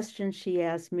the questions she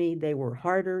asked me, they were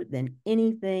harder than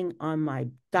anything on my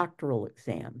doctoral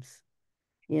exams,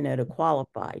 to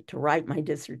qualify, to write my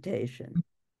dissertation.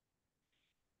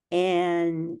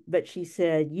 But she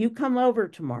said, you come over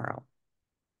tomorrow.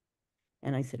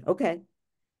 And I said, okay.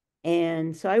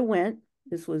 And so I went.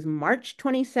 This was March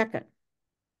 22nd,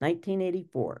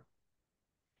 1984.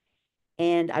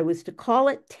 And I was to call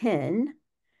at 10,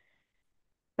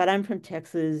 but I'm from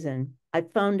Texas and I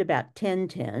phoned about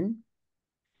 10:10.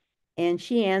 And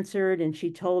she answered and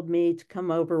she told me to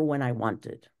come over when I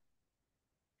wanted.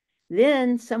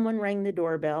 Then someone rang the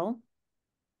doorbell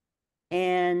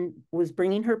and was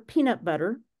bringing her peanut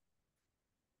butter.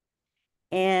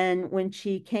 And when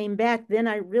she came back, then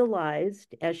I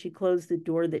realized as she closed the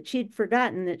door that she'd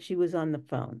forgotten that she was on the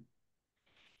phone.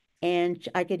 And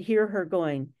I could hear her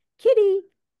going, Kitty,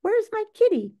 where's my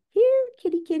kitty? Here,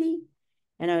 kitty, kitty.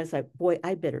 And I was like, boy,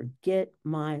 I better get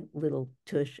my little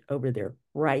tush over there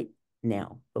right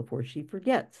now before she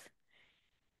forgets.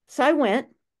 So I went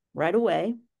right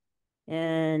away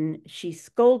and she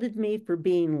scolded me for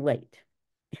being late.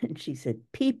 And she said,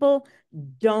 people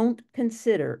don't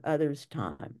consider others'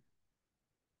 time.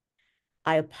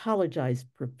 I apologized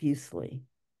profusely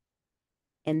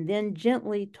and then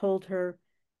gently told her,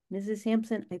 Mrs.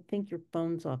 Hampson, I think your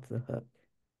phone's off the hook.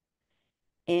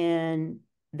 And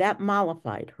that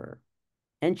mollified her.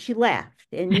 And she laughed.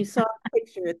 And you saw a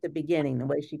picture at the beginning, the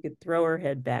way she could throw her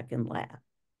head back and laugh.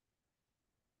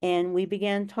 And we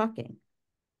began talking.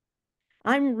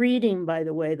 I'm reading, by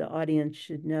the way, the audience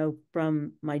should know,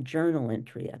 from my journal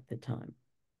entry at the time.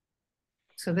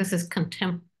 So this is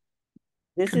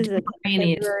This is a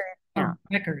contemporaneous account.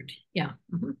 record. Yeah.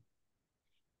 Mm-hmm.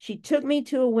 She took me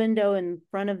to a window in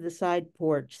front of the side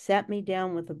porch, sat me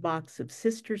down with a box of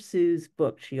Sister Sue's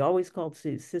books. She always called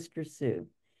Sue Sister Sue.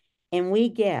 And we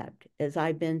gabbed as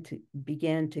I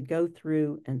began to go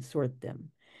through and sort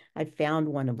them. I found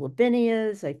one of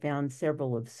Lavinia's, I found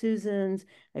several of Susan's,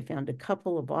 I found a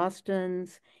couple of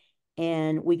Austin's,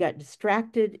 and we got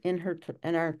distracted in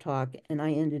our talk, and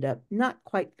I ended up not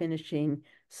quite finishing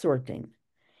sorting.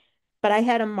 But I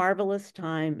had a marvelous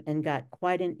time and got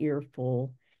quite an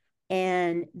earful.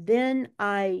 And then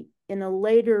in a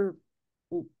later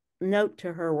note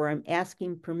to her where I'm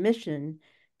asking permission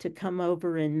to come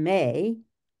over in May,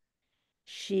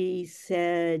 she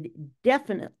said,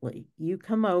 definitely, you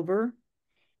come over.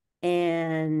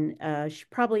 And she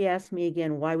probably asked me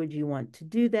again, why would you want to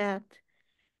do that?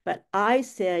 But I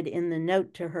said in the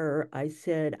note to her, I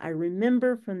said, I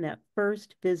remember from that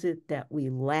first visit that we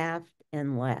laughed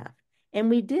and laughed. And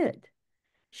we did.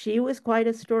 She was quite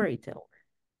a storyteller.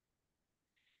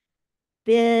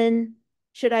 Then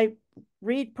should I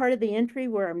read part of the entry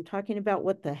where I'm talking about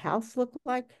what the house looked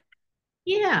like?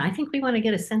 Yeah, I think we want to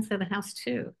get a sense of the house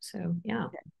too. So yeah.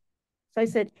 Okay. So I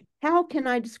said, how can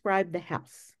I describe the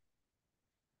house?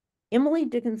 Emily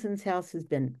Dickinson's house has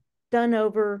been done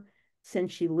over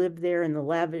since she lived there, and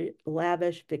the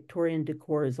lavish Victorian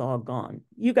decor is all gone.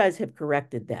 You guys have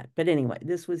corrected that. But anyway,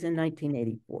 this was in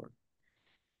 1984.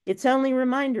 Its only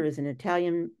reminder is an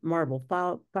Italian marble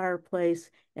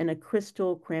fireplace and a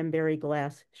crystal cranberry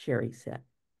glass sherry set.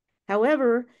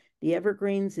 However, the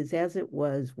Evergreens is as it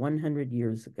was 100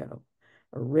 years ago.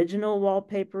 Original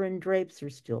wallpaper and drapes are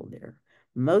still there.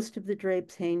 Most of the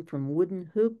drapes hang from wooden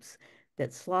hoops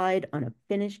that slide on a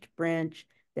finished branch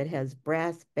that has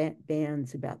brass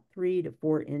bands about 3 to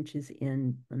 4 inches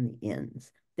in from the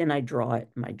ends. Then I draw it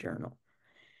in my journal.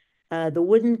 The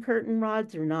wooden curtain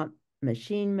rods are not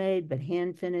machine made, but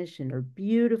hand finished and are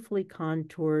beautifully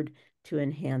contoured to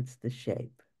enhance the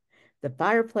shape. The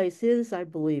fireplace is, I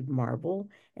believe, marble,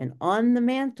 and on the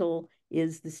mantel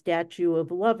is the statue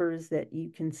of lovers that you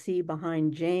can see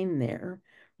behind Jane there,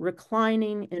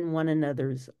 reclining in one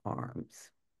another's arms.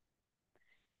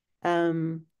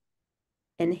 And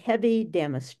heavy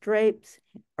damask drapes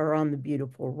are on the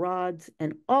beautiful rods,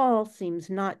 and all seems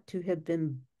not to have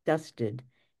been dusted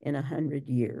in 100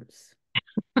 years.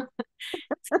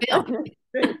 Still,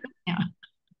 yeah.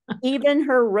 Even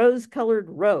her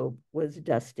rose-colored robe was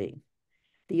dusty.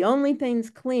 The only things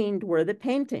cleaned were the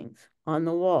paintings on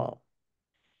the wall.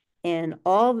 And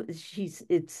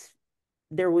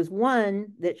there was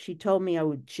one that she told me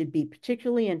should be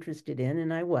particularly interested in,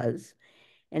 and I was,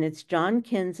 and it's John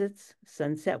Kinsett's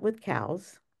Sunset with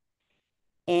Cows,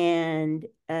 and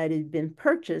it had been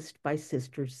purchased by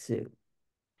Sister Sue.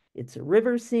 It's a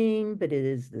river scene, but it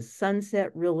is the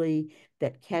sunset really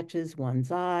that catches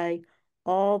one's eye.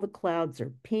 All the clouds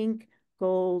are pink,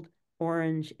 gold,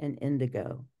 orange, and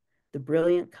indigo, the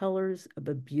brilliant colors of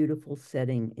a beautiful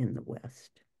setting in the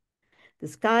west. The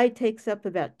sky takes up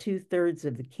about 2/3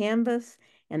 of the canvas,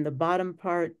 and the bottom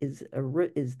part is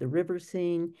the river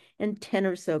scene and 10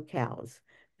 or so cows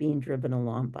being driven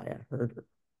along by a herder.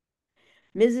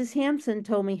 Mrs. Hampson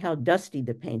told me how dusty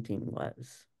the painting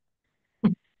was.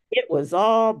 It was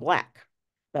all black,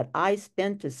 but I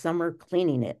spent a summer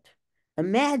cleaning it.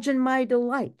 Imagine my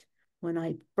delight when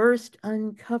I first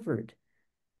uncovered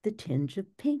the tinge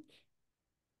of pink,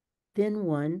 then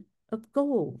one of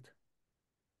gold.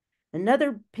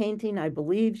 Another painting, I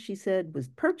believe she said, was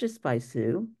purchased by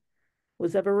Sue,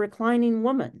 was of a reclining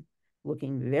woman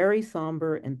looking very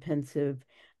somber and pensive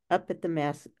up at the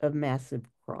massive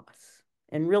cross.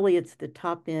 And really, it's the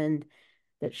top end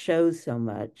that shows so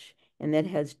much, and that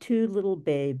has two little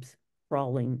babes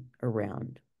crawling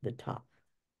around the top.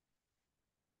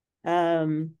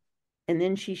 And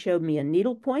then she showed me a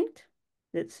needlepoint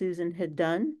that Susan had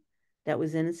done that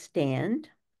was in a stand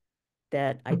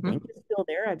that I think is still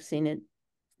there. I've seen it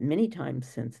many times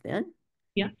since then.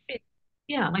 Yeah.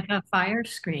 Yeah, like a fire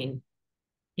screen.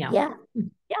 Yeah. Yeah.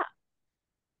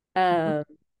 Yeah.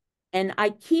 And I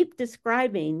keep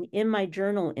describing in my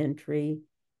journal entry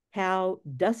how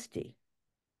dusty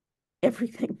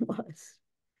everything was.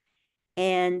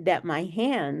 And that my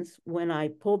hands, when I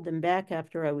pulled them back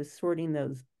after I was sorting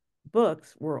those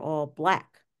books, were all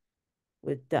black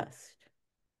with dust.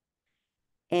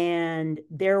 And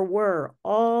there were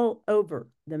all over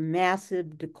the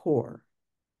massive decor,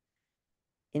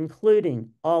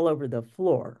 including all over the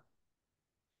floor,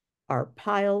 are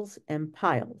piles and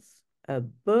piles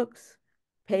of books,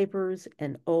 papers,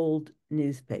 and old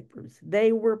newspapers.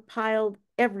 They were piled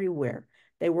everywhere.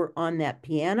 They were on that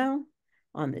piano,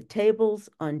 on the tables,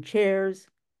 on chairs,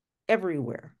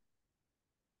 everywhere.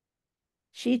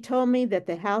 She told me that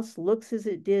the house looks as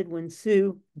it did when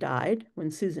Susan died.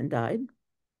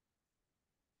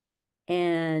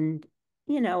 And,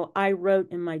 I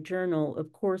wrote in my journal,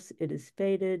 of course, it is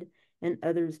faded and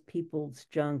others people's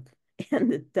junk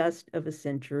and the dust of a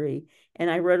century.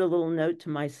 And I wrote a little note to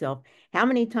myself, how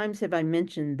many times have I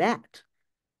mentioned that?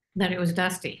 That it was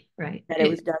dusty, right? That it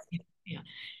was dusty, Yeah.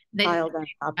 piled on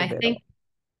top I of it think all.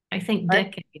 I think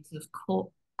Right? decades of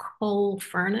coal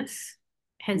furnace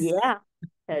has, Yeah.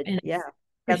 and Yeah.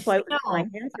 it's That's why my still,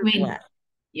 hands I are mean, black.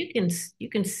 you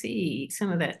can see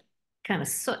some of that kind of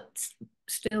soot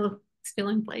still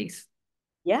in place.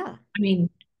 Yeah. I mean,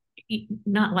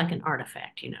 not like an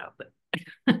artifact,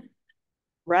 but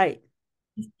Right.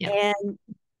 yeah.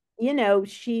 And,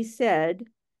 she said,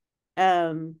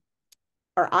 or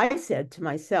I said to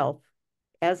myself,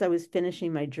 as I was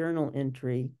finishing my journal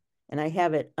entry, and I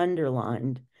have it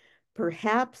underlined,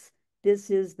 perhaps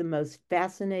this is the most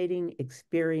fascinating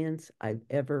experience I've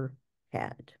ever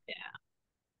had. Yeah.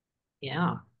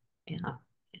 Yeah. Yeah.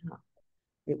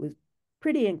 It was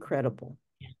pretty incredible.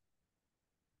 Yeah.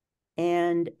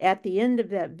 And at the end of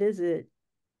that visit,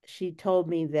 she told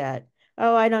me that,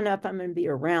 oh, I don't know if I'm going to be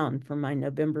around for my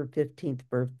November 15th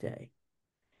birthday.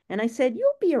 And I said,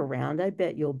 you'll be around. I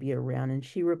bet you'll be around. And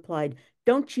she replied,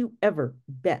 don't you ever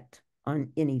bet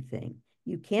on anything.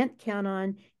 You can't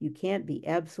be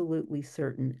absolutely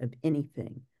certain of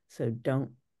anything. So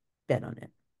don't bet on it.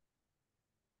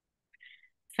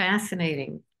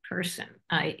 Fascinating person.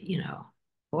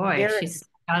 Boy, Very, she's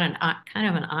got an kind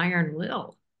of an iron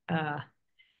will. Uh,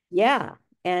 yeah.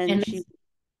 And and she,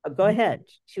 Go ahead.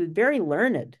 She was very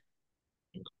learned.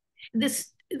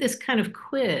 This kind of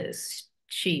quiz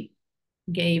she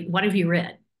gave, what have you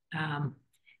read?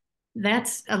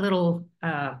 That's a little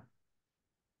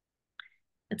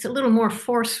it's a little more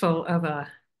forceful of a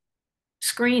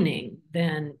screening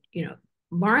than,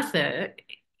 Martha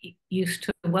used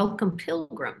to welcome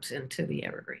pilgrims into the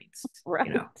Evergreens, Right.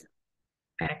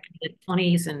 back in the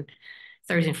 20s and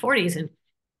 30s and 40s. And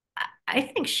I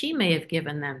think she may have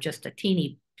given them just a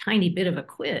teeny tiny bit of a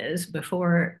quiz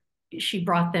before she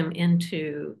brought them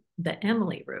into the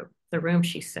Emily room, the room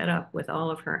she set up with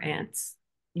all of her aunt's,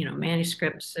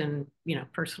 manuscripts and,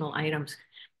 personal items.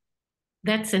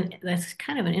 That's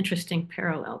kind of an interesting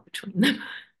parallel between them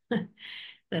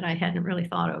that I hadn't really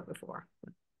thought of before.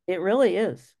 It really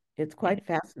is. It's Yeah. quite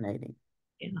fascinating.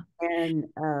 Yeah. And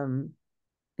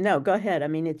no, go ahead. I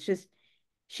mean, it's just,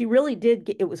 she really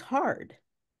did it was hard.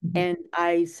 Mm-hmm. And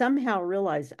I somehow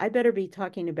realized I better be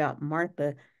talking about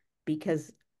Martha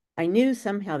because I knew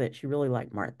somehow that she really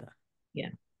liked Martha. Yeah.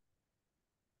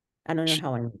 I don't know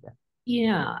how I knew that.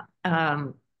 Yeah.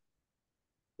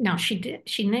 Now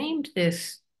she named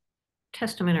this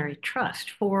testamentary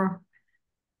trust for,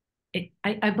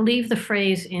 I believe the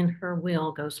phrase in her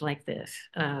will goes like this,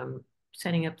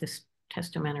 setting up this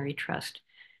testamentary trust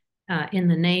in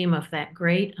the name of that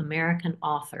great American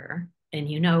author. And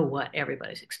you know what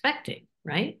everybody's expecting,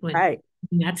 right? Right.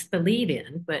 That's the lead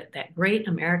in, but that great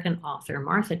American author,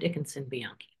 Martha Dickinson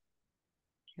Bianchi.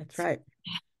 That's right.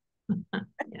 Yeah.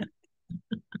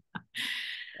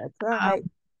 That's right.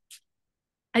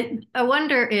 I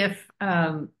wonder if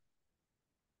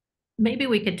maybe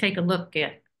we could take a look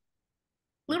at a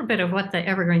little bit of what the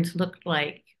Evergreens looked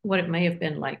like, what it may have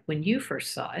been like when you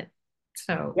first saw it.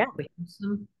 So Yeah.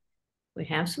 we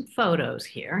have some photos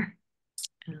here.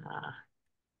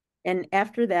 And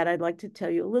after that, I'd like to tell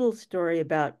you a little story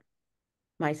about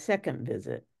my second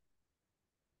visit.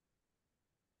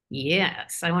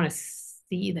 Yes, I want to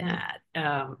see that.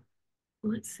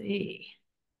 Let's see.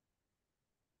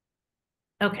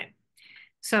 Okay,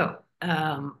 so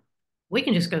we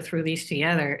can just go through these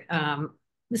together.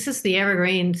 This is the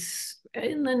Evergreens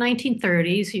in the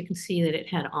 1930s. You can see that it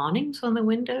had awnings on the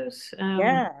windows.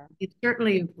 Yeah. It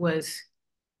certainly was,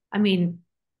 I mean,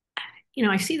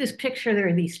 I see this picture, there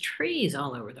are these trees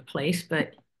all over the place,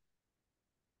 but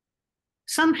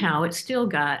somehow it still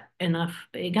got enough,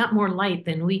 it got more light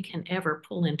than we can ever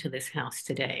pull into this house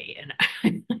today.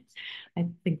 And I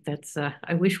think that's,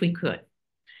 I wish we could.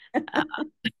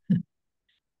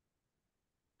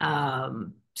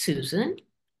 Susan,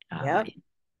 Yeah.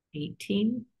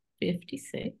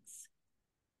 1856.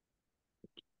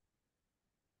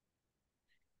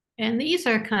 And these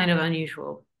are kind of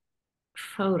unusual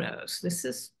photos. This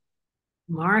is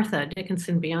Martha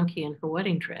Dickinson Bianchi in her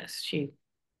wedding dress. She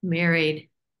married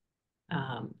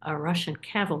a Russian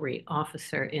cavalry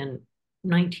officer in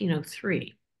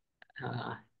 1903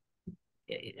 on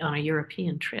a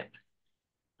European trip.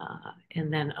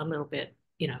 And then a little bit,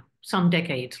 some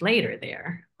decades later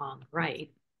there on the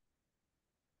right.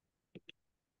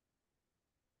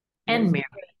 And Mary.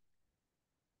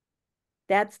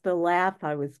 That's the laugh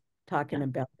I was talking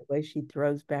about, the way she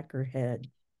throws back her head.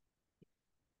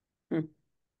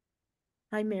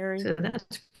 Hi, Mary. So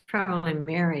that's probably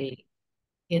Mary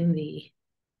in the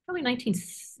probably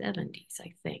 1970s,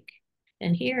 I think.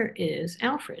 And here is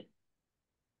Alfred.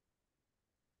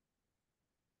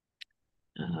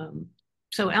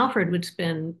 So Alfred would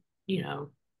spend,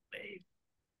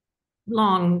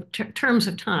 long terms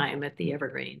of time at the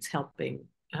Evergreens helping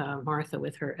Martha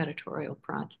with her editorial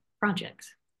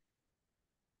projects.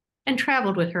 And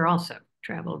traveled with her also,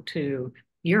 traveled to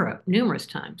Europe numerous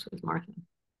times with Martha.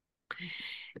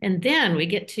 And then we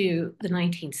get to the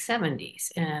 1970s.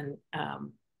 And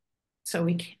so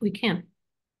we can't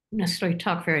necessarily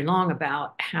talk very long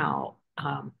about how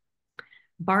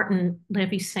Barton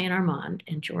Levy St. Armand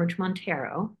and George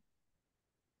Montero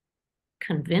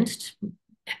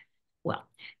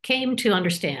came to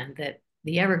understand that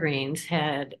the Evergreens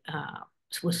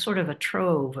was sort of a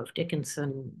trove of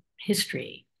Dickinson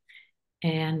history,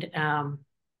 and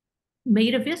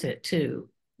made a visit to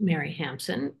Mary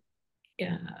Hampson.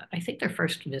 I think their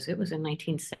first visit was in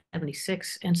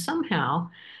 1976, and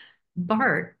somehow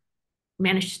Bart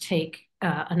managed to take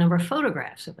a number of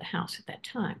photographs of the house at that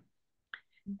time.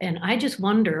 And I just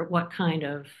wonder what kind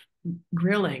of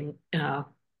grilling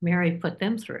Mary put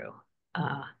them through.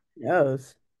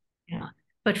 Knows. Yeah.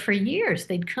 But for years,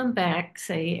 they'd come back,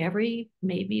 say,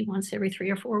 maybe once every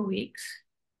 3 or 4 weeks.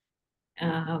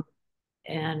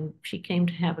 And she came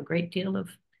to have a great deal of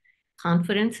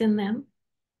confidence in them.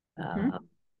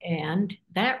 And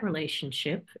that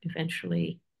relationship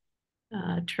eventually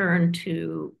turn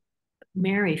to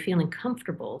Mary feeling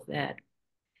comfortable that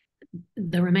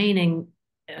the remaining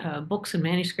books and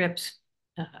manuscripts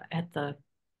at the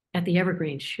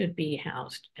Evergreens should be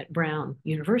housed at Brown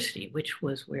University, which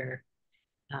was where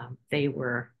they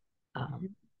were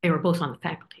both on the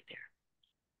faculty there.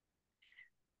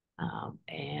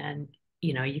 And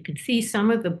you can see some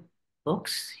of the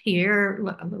books here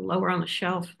a little lower on the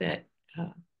shelf that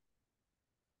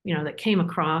that came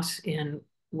across in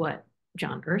what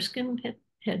John Erskine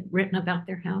had written about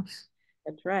their house.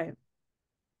 That's right.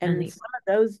 And some of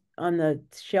those on the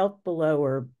shelf below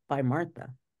are by Martha.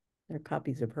 They're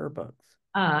copies of her books.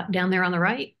 Down there on the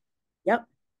right? Yep.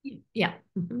 Yeah.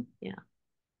 Mm-hmm. Yeah.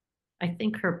 I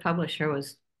think her publisher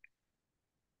was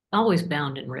always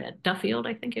bound in red. Duffield,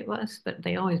 I think it was, but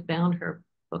they always bound her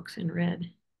books in red.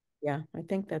 Yeah, I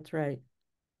think that's right.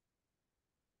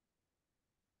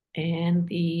 And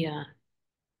the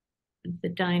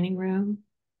dining room,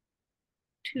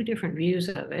 two different views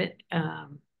of it.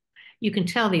 You can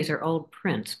tell these are old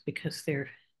prints because they're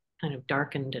kind of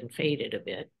darkened and faded a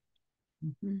bit.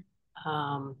 Mm-hmm.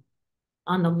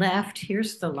 On the left,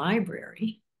 here's the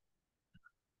library.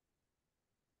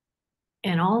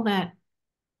 And all that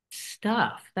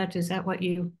stuff, that's what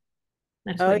you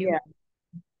yeah.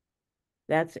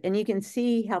 And you can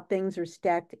see how things are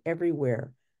stacked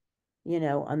everywhere.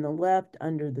 On the left,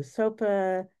 under the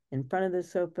sofa, in front of the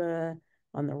sofa,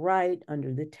 on the right,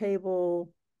 under the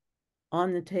table,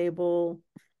 on the table.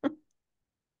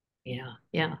 Yeah,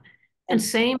 yeah. And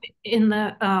same in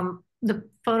the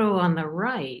photo on the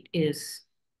right is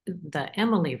the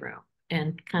Emily room,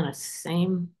 and kind of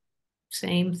same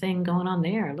thing going on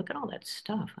there. Look at all that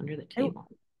stuff under the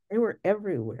table. They were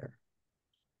everywhere.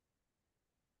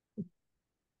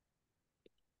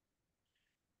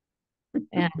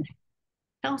 And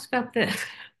tell us about this.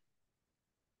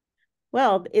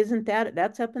 Well,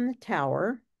 that's up in the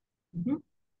tower? Mm-hmm.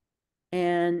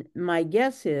 And my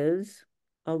guess is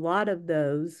a lot of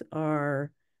those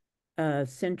are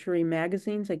Century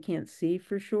magazines. I can't see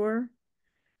for sure,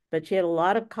 but she had a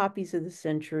lot of copies of the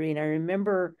Century. And I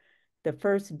remember the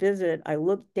first visit, I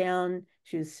looked down,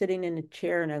 she was sitting in a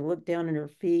chair, and I looked down at her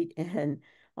feet, and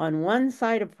on one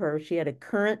side of her, she had a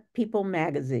Current People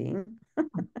magazine.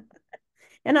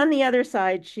 And on the other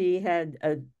side, she had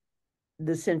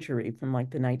the Century from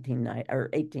like the 1990s or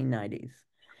 1890s.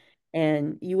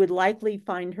 And you would likely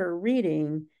find her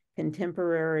reading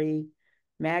contemporary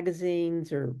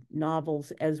magazines or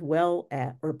novels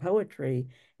or poetry,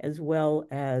 as well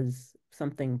as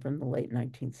something from the late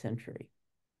 19th century.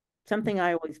 Something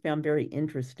I always found very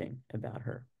interesting about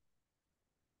her.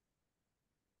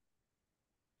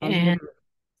 And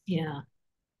yeah.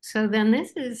 So then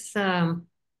this is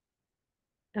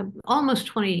almost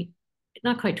 20,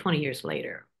 not quite 20 years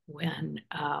later, when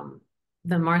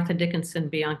the Martha Dickinson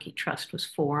Bianchi Trust was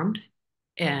formed.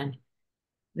 And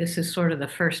this is sort of the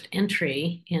first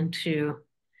entry into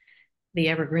the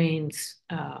Evergreens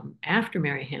after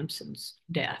Mary Hampson's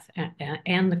death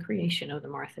and the creation of the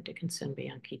Martha Dickinson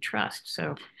Bianchi Trust.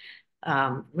 So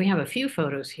we have a few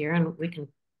photos here, and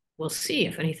we'll see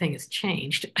if anything has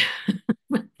changed.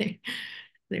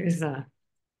 There's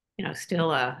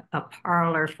still a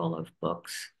parlor full of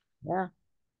books. Yeah.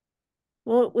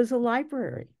 Well, it was a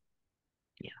library.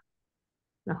 Yeah.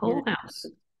 The whole house.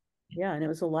 Yeah, and it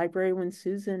was a library when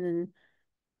Susan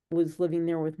was living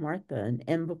there with Martha,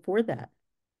 and before that.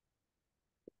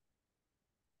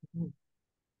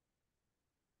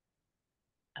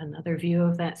 Another view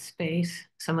of that space.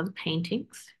 Some of the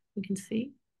paintings you can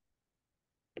see.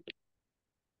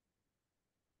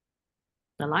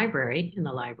 The library in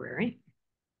the library.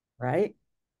 Right.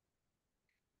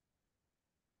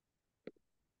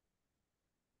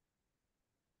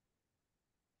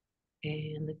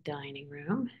 And the dining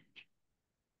room.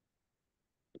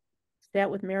 Sat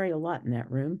with Mary a lot in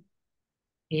that room.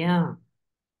 Yeah.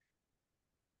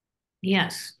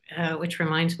 Yes, which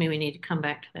reminds me we need to come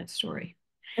back to that story.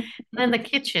 And the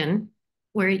kitchen,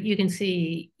 where you can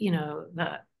see,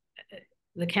 the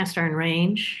cast iron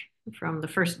range from the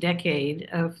first decade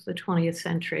of the 20th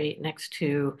century next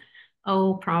to,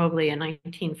 probably a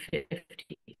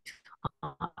 1950s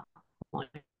one.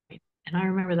 And I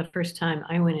remember the first time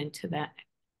I went into that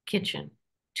kitchen,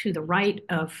 to the right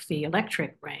of the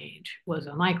electric range was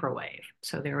a microwave.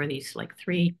 So there were these like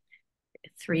three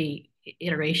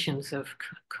iterations of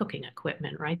cooking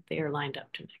equipment right there lined up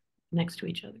next to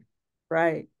each other.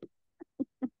 Right.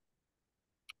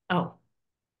 Oh,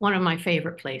 one of my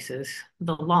favorite places,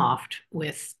 the loft,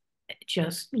 with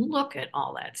just look at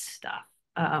all that stuff.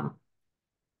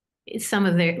 It's some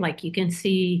of their, like you can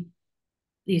see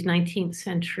these 19th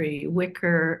century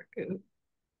wicker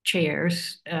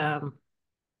chairs.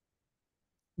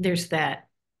 There's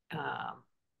um,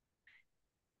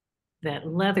 that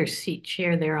leather seat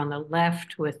chair there on the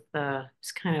left with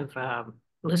it's kind of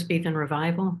Elizabethan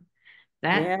revival.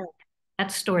 That Yeah.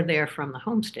 that's stored there from the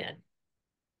homestead.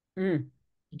 Mm.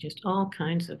 Just all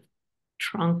kinds of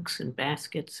trunks and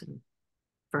baskets and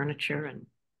furniture and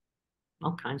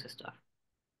all kinds of stuff.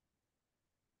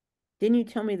 Didn't you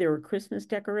tell me there were Christmas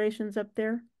decorations up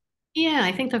there? Yeah,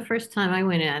 I think the first time I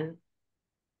went in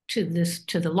to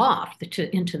the loft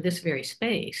into this very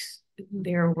space,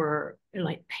 there were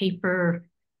like paper,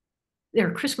 there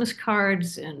are Christmas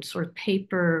cards and sort of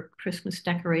paper Christmas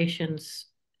decorations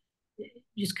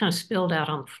just kind of spilled out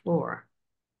on the floor.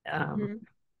 Um, Mhm.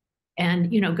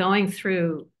 and uh, going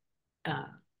through the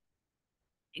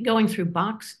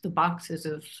boxes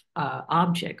of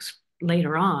objects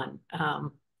later on,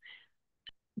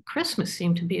 Christmas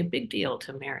seemed to be a big deal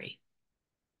to Mary.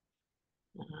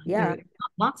 There Yeah. were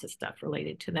lots of stuff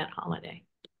related to that holiday.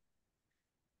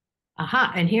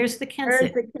 Aha, and here's the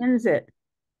Where's Kensit. the Kensit?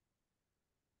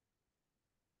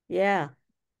 Yeah,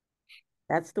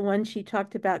 that's the one she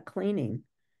talked about cleaning.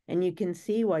 And you can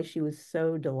see why she was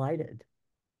so delighted.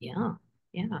 Yeah,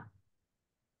 yeah.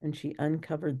 And she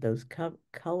uncovered those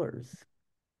colors.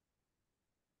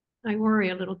 I worry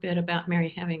a little bit about Mary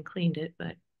having cleaned it,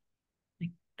 but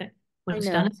that when I it's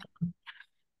done, know,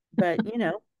 but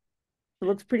it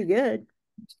looks pretty good.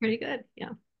 it's pretty good.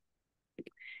 Yeah.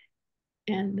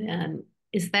 And then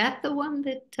is that the one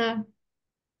that is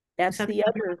That's that the the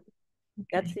other,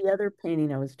 that's okay. the other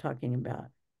painting I was talking about.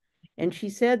 And she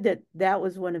said that that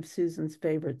was one of Susan's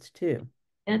favorites too.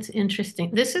 That's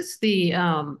interesting. This is the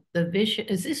vision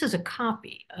is this is a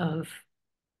copy of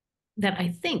that I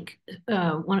think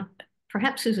one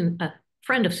perhaps Susan, a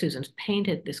friend of Susan's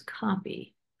painted this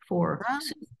copy for Ah,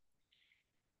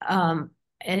 Susan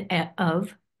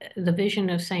of the Vision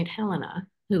of Saint Helena,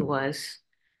 who was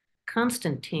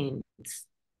Constantine's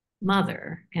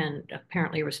mother and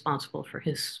apparently responsible for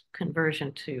his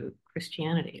conversion to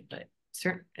Christianity. But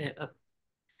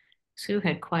Sue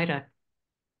had quite a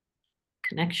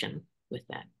connection with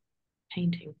that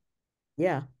painting.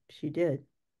 yeah, she did.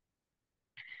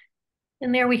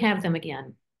 And there we have them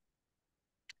again.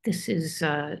 This is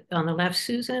on the left,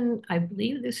 Susan. I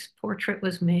believe this portrait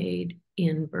was made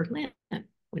in Berlin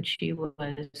when she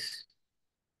was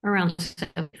around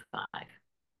 75.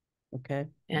 Okay.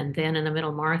 And then in the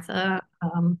middle, Martha,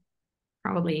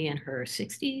 probably in her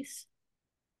 60s,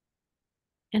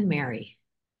 and Mary.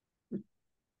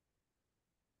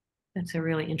 That's a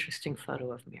really interesting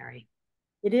photo of Mary.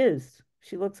 It is.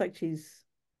 She looks like she's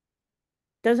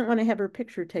doesn't want to have her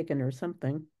picture taken or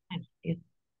something.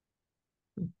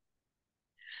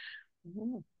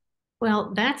 Mhm.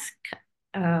 Well, that's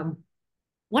um,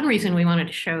 one reason we wanted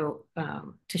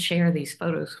to share these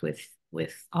photos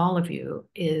with all of you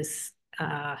is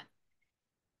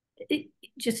it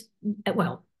just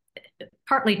well,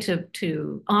 partly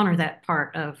to honor that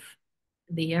part of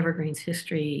the Evergreens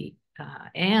history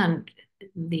and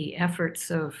the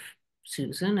efforts of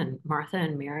Susan and Martha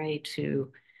and Mary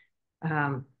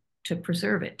um, to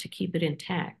preserve it, to keep it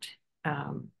intact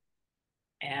um,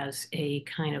 as a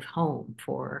kind of home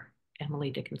for Emily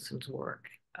Dickinson's work.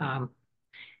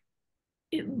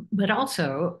 But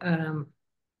also,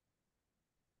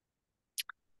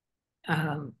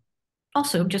 um,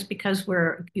 also just because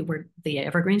we're the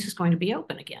Evergreens is going to be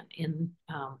open again in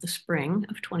the spring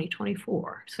of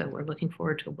 2024. So we're looking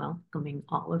forward to welcoming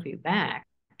all of you back.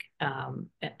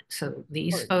 So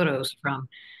these photos from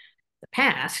the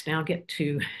past now get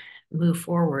to move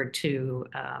forward to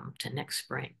next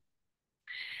spring.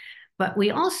 But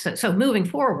we also, so moving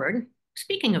forward,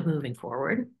 speaking of moving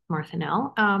forward, Martha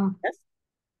Nell, Yes.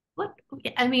 what,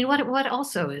 I mean, what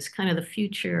also is kind of the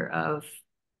future of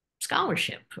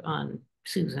scholarship on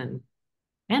Susan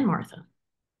and Martha?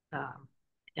 Um,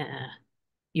 uh,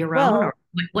 your own or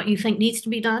Well, what you think needs to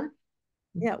be done?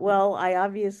 yeah, well, I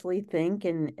obviously think,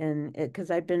 and because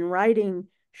I've been writing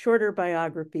shorter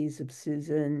biographies of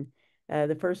Susan.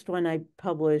 The first one I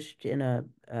published in a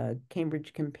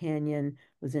Cambridge Companion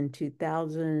was in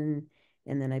 2000,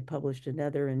 and then I published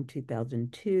another in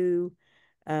 2002.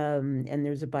 And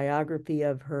there's a biography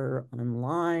of her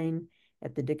online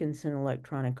at the Dickinson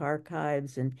Electronic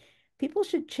Archives. And people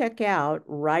should check out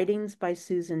Writings by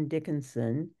Susan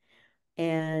Dickinson.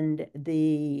 And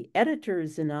the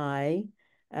editors and I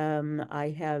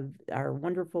have our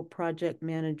wonderful project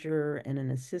manager and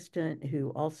an assistant who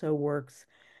also works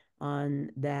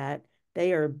on that.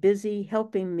 They are busy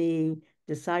helping me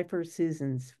decipher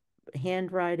Susan's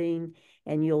handwriting,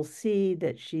 and you'll see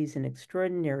that she's an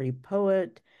extraordinary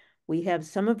poet. We have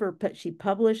some of her, she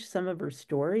published some of her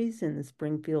stories in the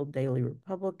Springfield Daily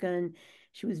Republican.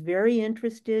 She was very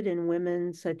interested in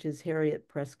women such as Harriet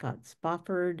Prescott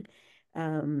Spofford.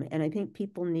 And I think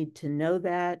people need to know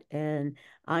that. And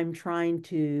I'm trying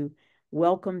to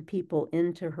welcome people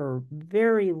into her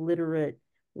very literate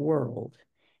world.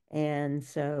 And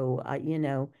so,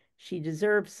 she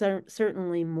deserves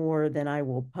certainly more than I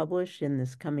will publish in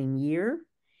this coming year.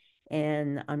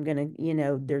 And I'm going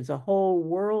to, there's a whole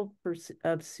world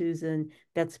of Susan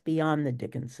that's beyond the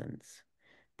Dickinsons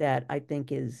that I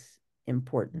think is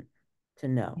important to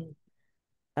know.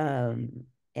 Um,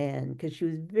 and because she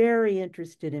was very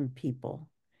interested in people.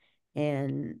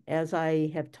 And as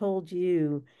I have told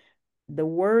you, the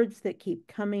words that keep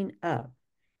coming up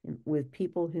with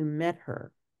people who met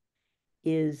her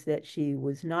is that she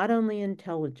was not only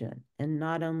intelligent and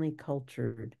not only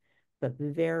cultured, but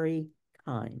very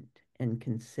kind and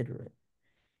considerate.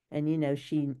 And,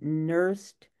 she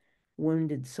nursed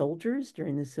wounded soldiers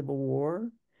during the Civil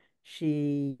War.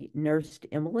 She nursed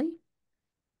Emily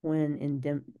when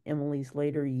in Emily's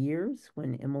later years,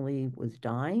 when Emily was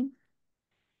dying.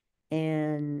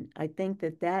 And I think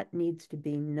that that needs to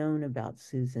be known about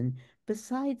Susan,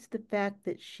 besides the fact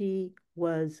that she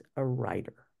was a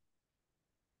writer.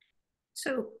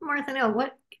 So, Martha Nell,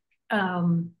 what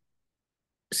um,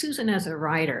 Susan as a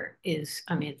writer is,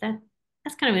 I mean,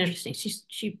 that's kind of interesting.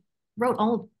 She wrote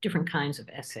all different kinds of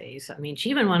essays. I mean, she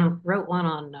even wrote one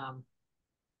on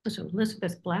was it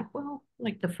Elizabeth Blackwell,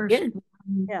 like the first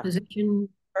Yeah. position.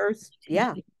 First,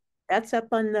 yeah. That's up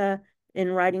on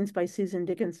in Writings by Susan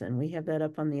Dickinson. We have that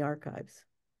up on the archives.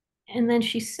 And then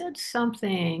she said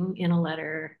something in a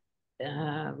letter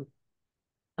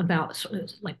about sort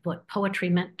of like what poetry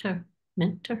meant to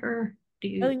her.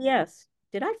 Do Oh, you? yes.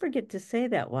 Did I forget to say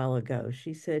that a while ago?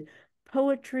 She said,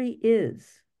 poetry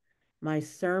is my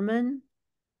sermon,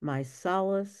 my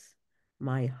solace,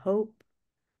 my hope,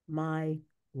 my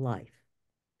life.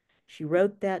 She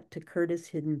wrote that to Curtis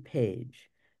Hidden Page,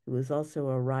 who was also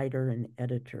a writer and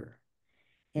editor.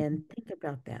 And think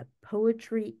about that.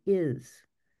 Poetry is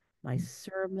my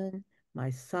sermon, my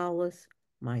solace,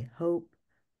 my hope,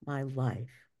 my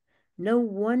life. No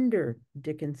wonder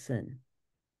Dickinson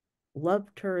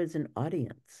loved her as an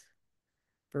audience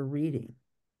for reading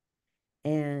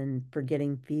and for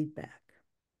getting feedback.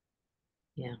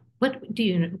 Yeah. What do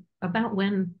you know about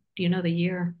when? Do you know the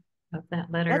year of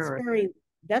that letter? That's Or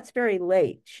very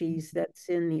late. That's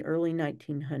in the early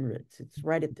 1900s. It's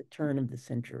right at the turn of the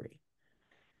century.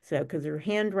 So, because her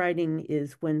handwriting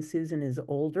is when Susan is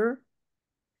older.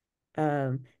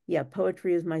 Yeah,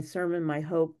 poetry is my sermon, my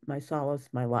hope, my solace,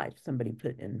 my life. Somebody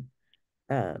put in,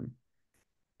 um,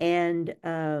 and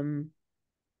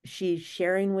she's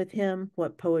sharing with him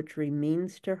what poetry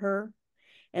means to her.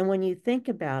 And when you think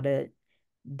about it,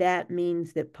 that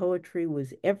means that poetry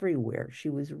was everywhere. She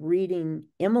was reading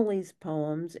Emily's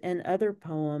poems and other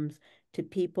poems to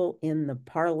people in the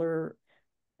parlor,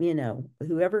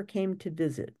 whoever came to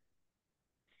visit.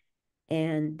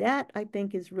 And that I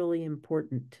think is really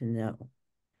important to know.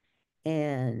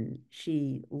 And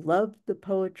she loved the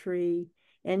poetry,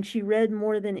 and she read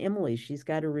more than Emily. She's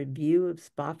got a review of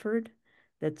Spofford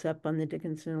that's up on the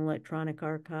Dickinson Electronic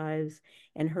Archives,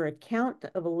 and her account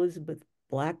of Elizabeth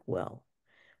Blackwell,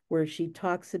 where she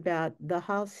talks about the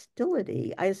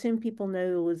hostility. I assume people know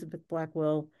who Elizabeth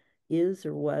Blackwell is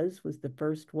or was the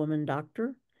first woman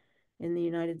doctor in the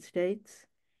United States.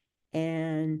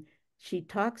 And she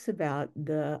talks about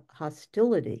the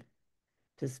hostility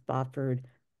to Spofford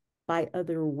by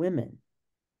other women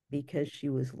because she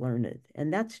was learned.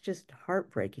 And that's just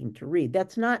heartbreaking to read.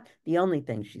 That's not the only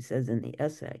thing she says in the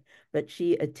essay, but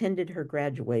she attended her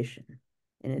graduation,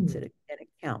 and it's an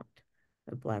account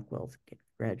of Blackwell's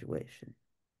graduation.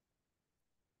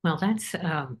 well, that's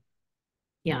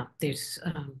yeah. There's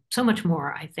so much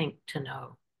more I think to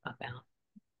know about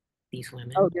these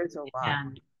women, Oh, there's a lot.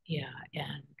 and yeah,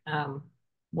 and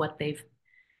what they've,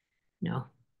 you know,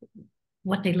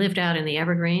 what they lived out in the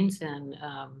Evergreens, and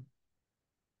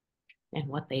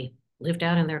what they lived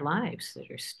out in their lives that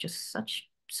are just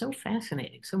so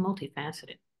fascinating, so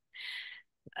multifaceted.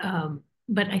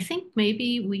 But I think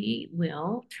maybe we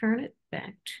will turn it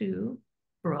back to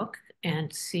Brooke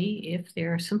and see if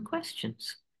there are some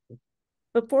questions.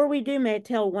 Before we do, may I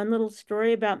tell one little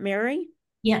story about Mary?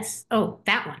 Yes. Oh,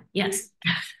 that one. Yes.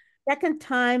 Second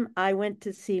time I went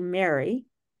to see Mary,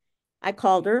 I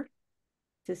called her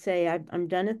to say, I'm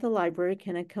done at the library.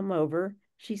 Can I come over?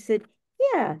 She said,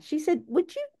 yeah. She said,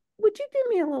 would you do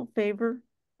me a little favor?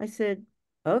 I said,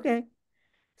 okay.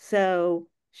 So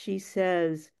she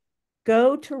says,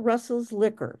 Go to Russell's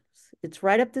Liquors. It's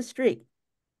right up the street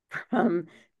from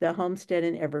the homestead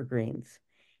in Evergreens.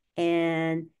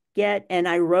 And and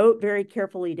I wrote very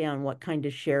carefully down what kind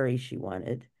of sherry she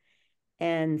wanted.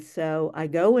 And so I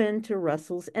go into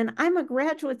Russell's, and I'm a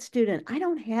graduate student. I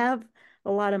don't have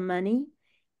a lot of money.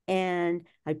 And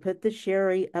I put the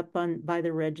sherry up on by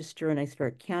the register and I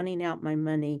start counting out my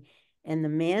money. And the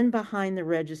man behind the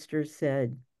register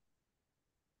said,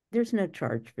 "There's no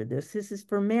charge for this. This is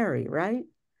for Mary, right?"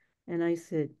 And I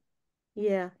said,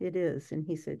 "Yeah, it is." And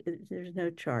he said, "There's no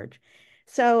charge."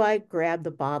 So I grabbed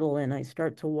the bottle and I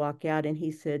start to walk out. And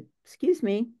he said, "Excuse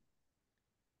me,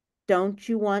 don't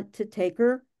you want to take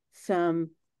her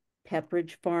some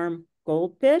Pepperidge Farm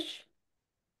goldfish?"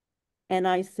 And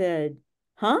I said,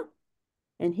 "Huh?"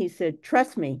 And he said,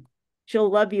 "Trust me, she'll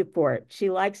love you for it. She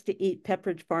likes to eat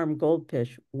Pepperidge Farm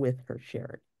goldfish with her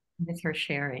sherry." With her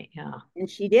sherry, yeah. And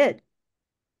she did.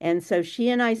 And so she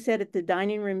and I sat at the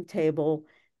dining room table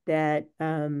that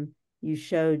you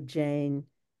showed Jane,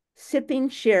 sipping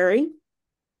sherry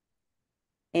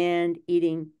and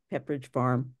eating Pepperidge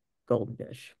Farm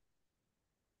goldfish.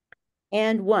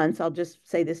 And once, I'll just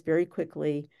say this very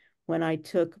quickly, when I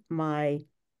took my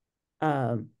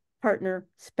partner,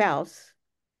 spouse,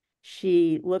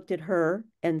 she looked at her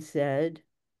and said,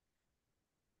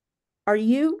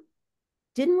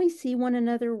 didn't we see one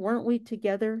another? Weren't we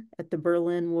together at the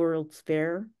Berlin World's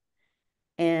Fair?"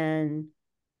 And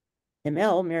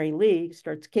ML, Mary Lee,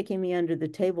 starts kicking me under the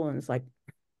table and is like,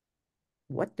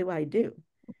 "What do I do?"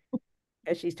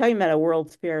 And she's talking about a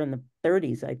World's Fair in the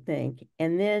 30s, I think.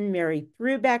 And then Mary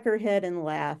threw back her head and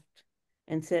laughed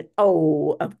and said,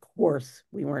 "Oh, of course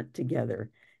we weren't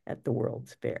together at the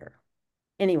World's Fair."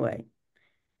 Anyway,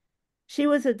 she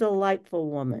was a delightful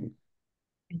woman.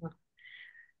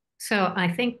 So I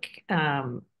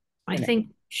You know,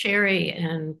 think sherry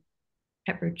and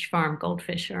Pepperidge Farm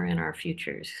goldfish are in our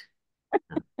futures.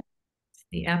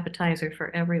 The appetizer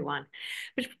for everyone.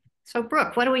 So,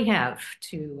 Brooke, what do we have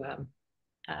to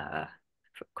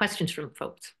questions from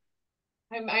folks?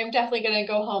 I'm definitely going to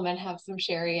go home and have some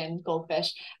sherry and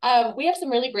goldfish. We have some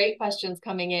really great questions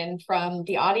coming in from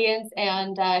the audience,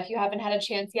 and if you haven't had a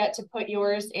chance yet to put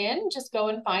yours in, just go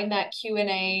and find that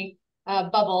Q&A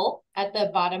bubble at the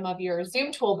bottom of your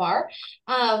Zoom toolbar.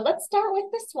 Let's start with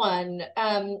this one.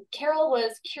 Carol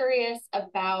was curious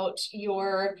about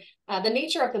the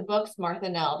nature of the books, Martha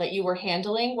Nell, that you were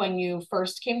handling when you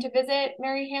first came to visit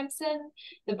Mary Hampson,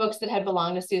 the books that had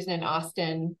belonged to Susan and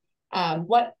Austin.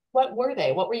 What were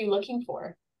they? What were you looking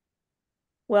for?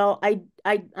 well, I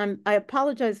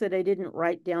apologize that I didn't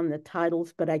write down the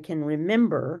titles, but I can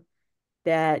remember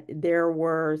that there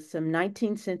were some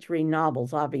 19th century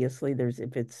novels. Obviously,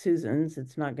 if it's Susan's,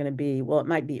 it's not going to be, well, it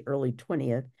might be early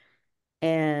 20th,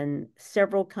 and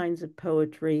several kinds of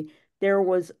poetry. There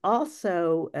was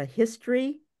also a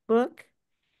history book.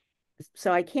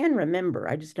 So I can remember,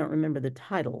 I just don't remember the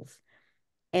titles.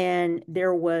 And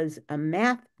there was a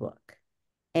math book,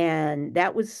 and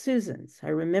that was Susan's. I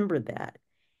remember that.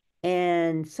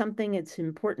 And something that's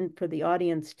important for the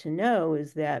audience to know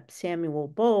is that Samuel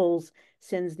Bowles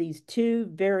sends these two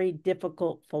very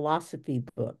difficult philosophy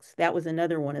books. That was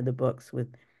another one of the books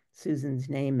with Susan's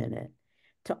name in it,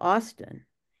 to Austin.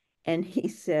 And he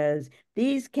says,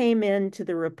 "These came in to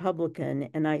the Republican,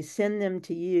 and I send them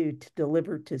to you to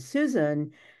deliver to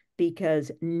Susan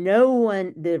because no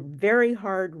one, they're very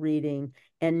hard reading,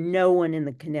 and no one in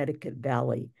the Connecticut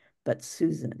Valley but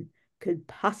Susan could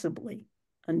possibly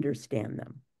understand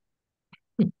them."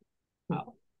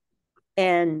 Oh,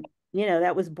 And,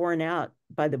 that was borne out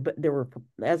by there were,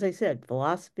 as I said,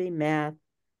 philosophy, math,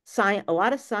 science, a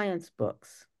lot of science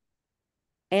books,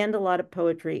 and a lot of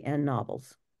poetry and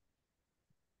novels.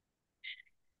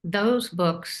 Those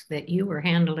books that you were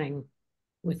handling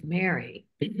with Mary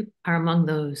are among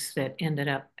those that ended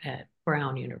up at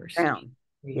Brown University. Brown.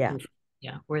 Where you Yeah. can,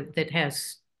 yeah, where that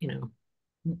has,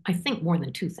 I think more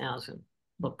than 2,000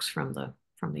 books from the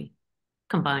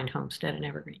combined Homestead and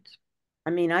Evergreens. I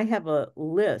mean, I have a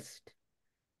list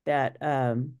that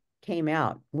came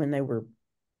out when they were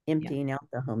Yeah, emptying out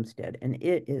the homestead, and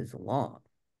it is long.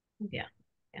 yeah,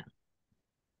 yeah.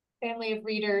 family of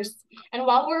readers. And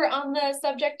while we're on the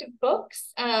subject of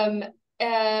books, where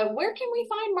can we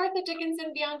find Martha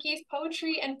Dickinson Bianchi's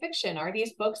poetry and fiction? Are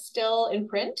these books still in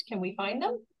print? Can we find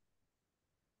them?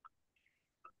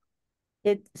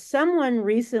 Someone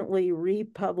recently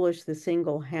republished The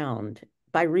Single Hound.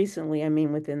 By recently, I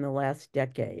mean within the last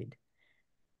decade.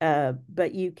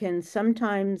 But you can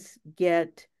sometimes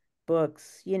get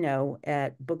books,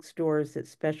 at bookstores that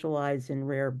specialize in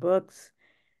rare books.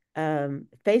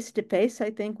 Face to Face,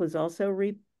 I think, was also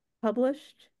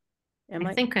republished. Am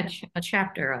I I? think a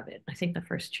chapter of it, I think the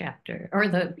first chapter or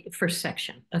the first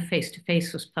section of Face to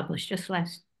Face was published just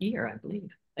last year, I believe,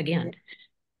 again.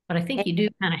 But I think you do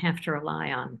kind of have to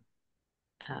rely on,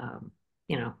 um,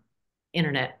 you know,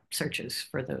 internet searches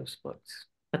for those books,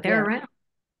 but they're Yeah. around.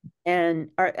 And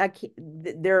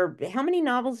there, how many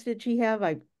novels did she have?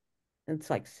 It's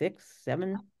like six,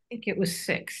 seven. I think it was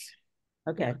six.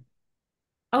 Okay. Yeah.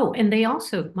 Oh, and they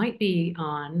also might be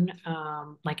on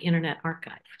like Internet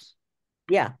Archives.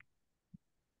 Yeah.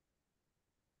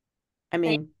 I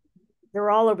Great. mean, they're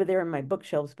all over there in my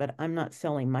bookshelves, but I'm not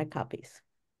selling my copies.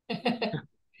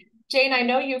 Jane, I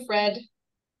know you've read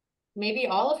maybe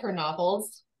all of her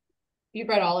novels. You've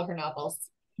read all of her novels.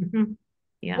 Mhm.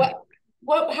 Yeah.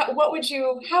 What what would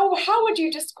you how would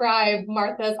you describe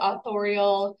Martha's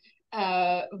authorial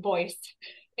voice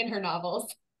in her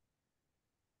novels?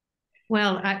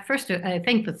 Well, first, I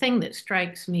think the thing that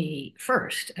strikes me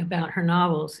first about her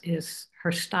novels is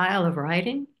her style of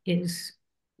writing is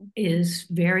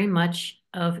very much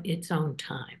of its own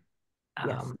time.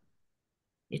 Yes. Um,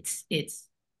 it's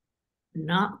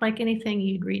not like anything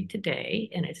you'd read today,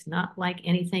 and it's not like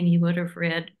anything you would have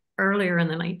read earlier in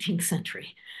the 19th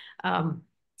century. Um,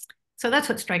 so that's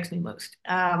what strikes me most.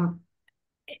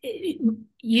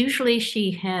 Usually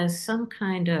she has some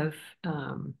kind of,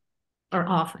 or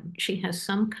often she has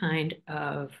some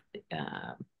uh,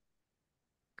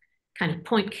 kind of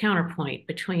point counterpoint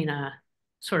between a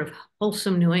sort of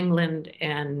wholesome New England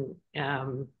and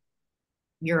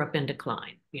Europe in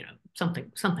decline,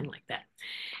 something like that.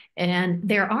 And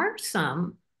there are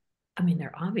some, I mean,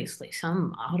 there are obviously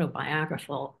some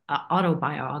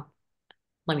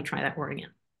let me try that word again,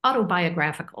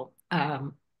 autobiographical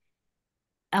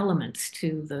elements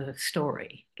to the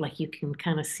story. Like you can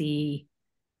kind of see,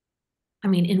 I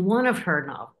mean, in one of her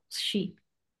novels,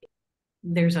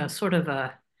 there's a sort of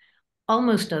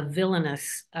almost a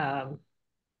villainous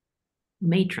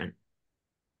matron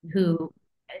who,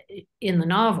 in the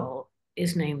novel,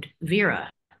 is named Vera.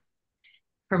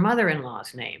 Her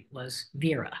mother-in-law's name was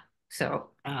Vera. So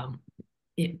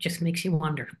it just makes you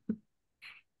wonder.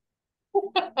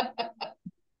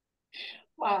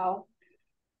 Wow.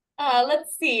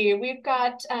 Let's see. We've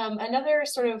got another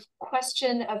sort of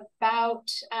question about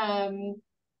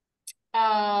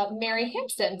Mary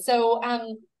Hampson. So,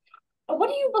 what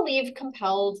do you believe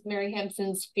compelled Mary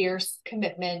Hampson's fierce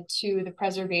commitment to the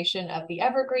preservation of the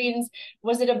Evergreens?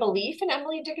 Was it a belief in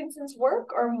Emily Dickinson's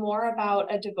work or more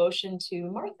about a devotion to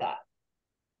Martha?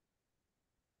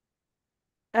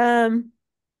 Um,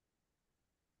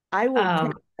 I will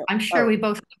take, I'm sure oh, we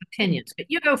both have opinions, but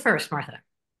you go first, Martha.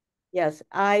 yes,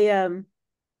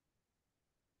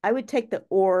 I would take the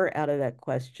or out of that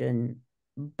question,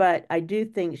 but I do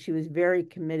think she was very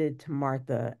committed to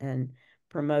Martha and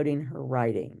promoting her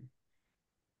writing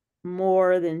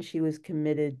more than she was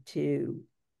committed to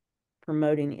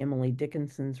promoting Emily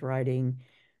Dickinson's writing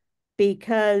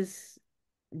because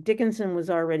Dickinson was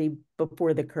already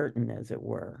before the curtain, as it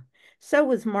were. So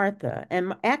was Martha.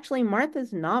 And actually,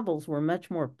 Martha's novels were much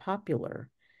more popular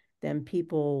than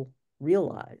people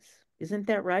realize. Isn't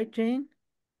that right, Jane?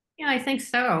 Yeah, I think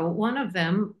so. One of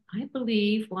them, I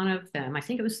believe one of them, I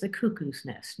think it was The Cuckoo's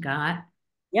Nest, got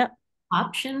Yep,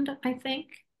 optioned, I think,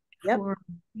 yep. for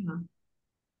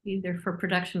either for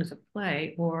production as a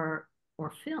play or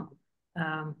film.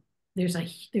 Um, there's a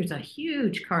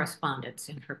huge correspondence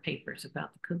in her papers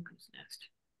about The Cuckoo's Nest.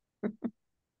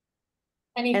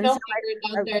 Any And so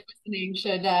filmmakers I, out there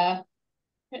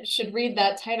listening should read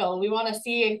that title. We want to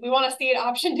see it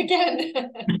optioned again.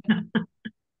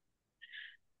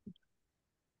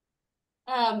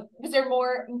 Was there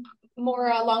more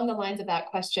along the lines of that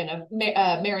question of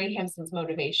Mary Hampson's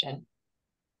motivation?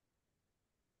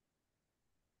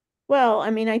 well, I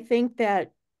mean, I think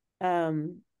that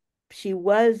um, she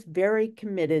was very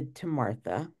committed to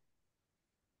Martha.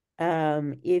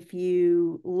 If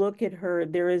you look at her,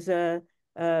 there is a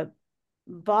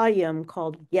volume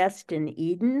called Guest in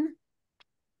Eden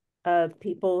of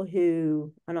people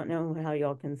who, I don't know how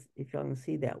y'all can, if y'all can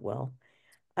see that well,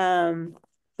 um,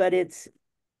 but it's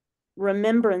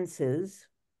remembrances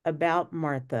about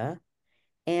Martha,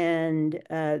 and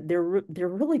they're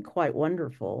really quite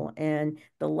wonderful. And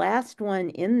the last one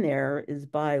in there is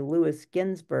by Louis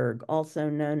Ginsburg, also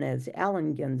known as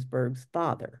Allen Ginsburg's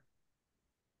father.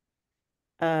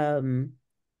 Um,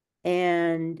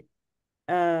 and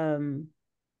um,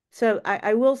 so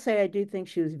I will say I do think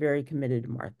she was very committed to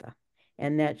Martha,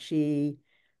 and that she,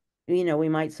 we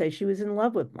might say she was in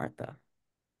love with Martha.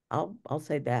 I'll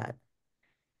say that.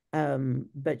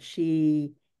 But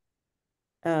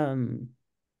um,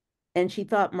 and she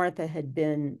thought Martha had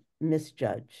been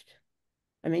misjudged.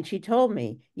 I mean, she told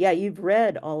me, yeah, you've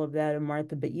read all of that,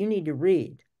 Martha, but you need to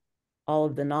read all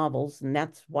of the novels, and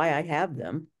that's why I have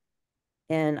them.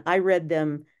 And I read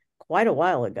them quite a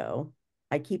while ago.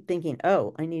 I keep thinking,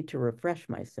 oh, I need to refresh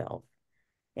myself.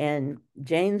 And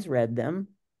Jane's read them.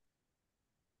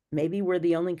 Maybe we're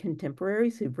the only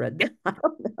contemporaries who've read them. I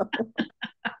don't know.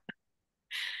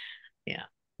 Yeah,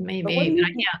 But what do maybe. you But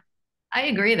think? yeah, I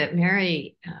agree that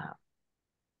Mary,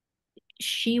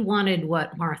 she wanted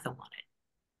what Martha wanted.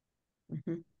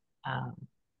 Mhm.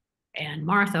 And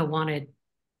Martha wanted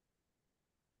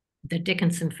the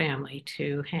Dickinson family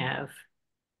to have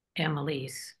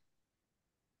Emily's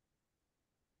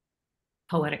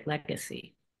poetic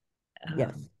legacy.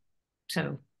 Yes,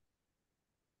 So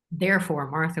therefore,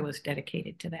 Martha was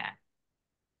dedicated to that.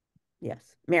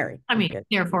 yes. Mary I was mean, dead.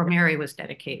 therefore, Mary was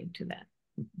dedicated to that.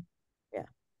 Yeah.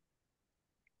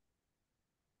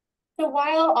 So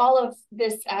while all of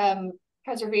this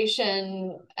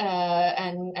preservation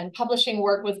and publishing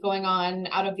work was going on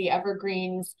out of the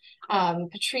Evergreens,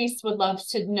 Patrice would love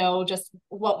to know just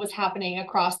what was happening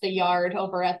across the yard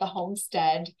over at the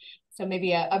homestead. So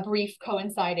maybe a brief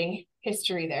coinciding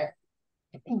history there.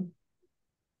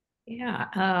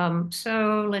 Yeah.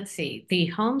 So let's see. The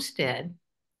homestead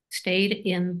stayed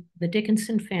in the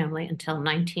Dickinson family until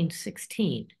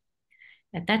 1916.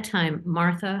 At that time,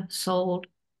 Martha sold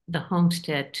the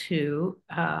homestead to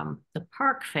the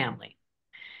Park family.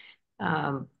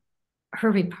 Um,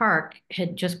 Hervey Park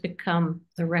had just become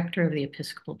the rector of the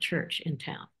Episcopal Church in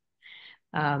town.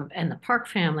 And the Park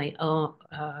family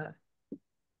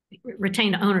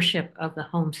retained ownership of the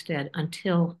homestead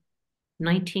until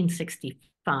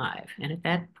 1965. And at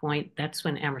that point, that's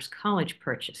when Amherst College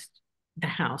purchased the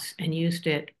house and used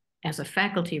it as a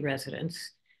faculty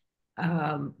residence,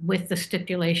 with the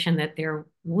stipulation that there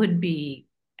would be,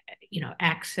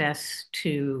 access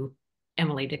to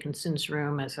Emily Dickinson's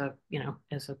room as a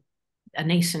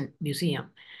nascent museum.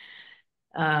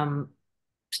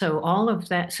 So all of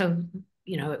that,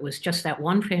 it was just that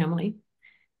one family.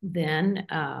 Then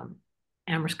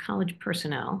Amherst College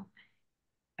personnel,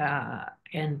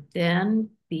 and then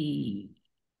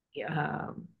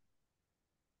um,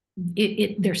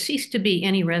 there ceased to be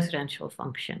any residential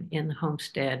function in the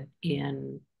homestead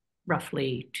in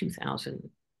roughly 2000,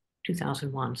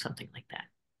 2001, something like that.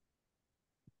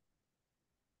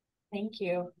 Thank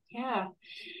you. Yeah.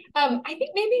 I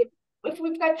think maybe if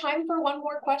we've got time for one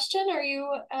more question, are you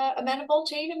amenable,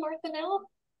 Jane and Martha Nell?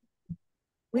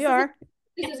 We This is a, are.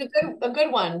 this is a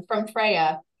good one from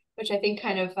Freya, which I think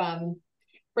kind of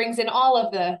brings in all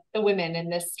of the women in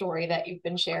this story that you've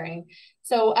been sharing.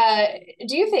 So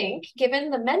do you think, given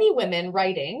the many women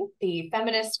writing the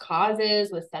feminist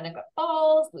causes with Seneca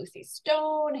Falls, Lucy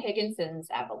Stone, Higginson's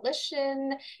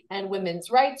abolition, and women's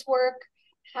rights work,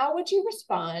 how would you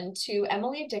respond to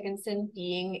Emily Dickinson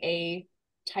being a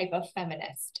type of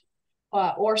feminist?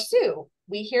 Or Sue,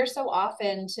 we hear so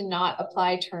often to not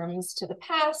apply terms to the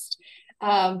past,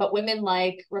 but women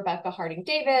like Rebecca Harding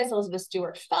Davis, Elizabeth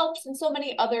Stewart Phelps, and so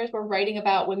many others were writing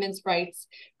about women's rights,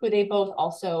 who they both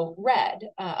also read,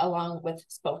 along with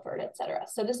Spofford, et cetera.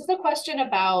 So this is a question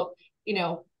about, in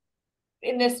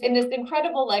this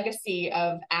incredible legacy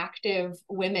of active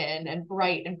women and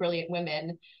bright and brilliant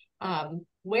women,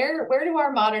 where do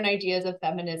our modern ideas of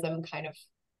feminism kind of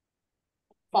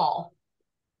fall?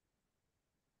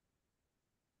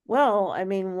 Well, I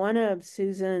mean, one of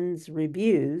Susan's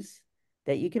reviews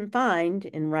that you can find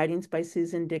in Writings by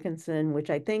Susan Dickinson, which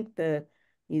I think the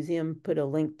museum put a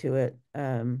link to it,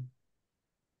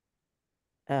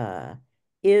 uh,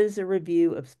 is a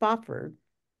review of Spofford.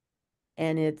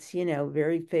 And it's,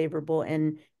 very favorable.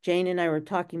 And Jane and I were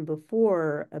talking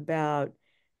before about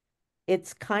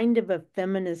it's kind of a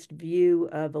feminist view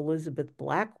of Elizabeth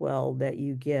Blackwell that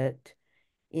you get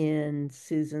in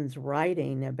Susan's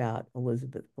writing about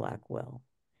Elizabeth Blackwell.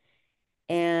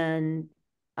 And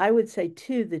I would say,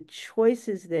 too, the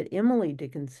choices that Emily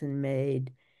Dickinson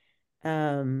made,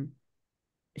 um,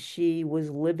 she was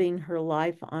living her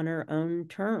life on her own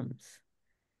terms,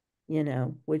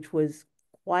 which was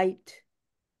quite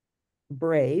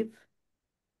brave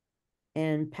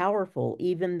and powerful,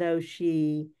 even though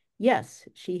yes,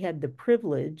 she had the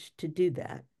privilege to do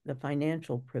that, the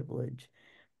financial privilege.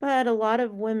 But a lot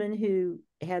of women who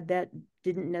had that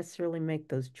didn't necessarily make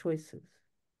those choices.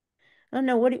 I don't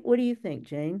know. What do you think,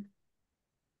 Jane?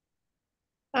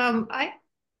 I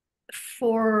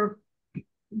for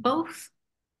both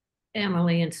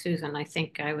Emily and Susan, I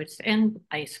think I would say, and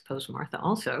I suppose Martha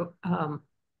also.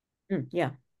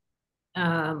 Yeah.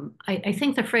 I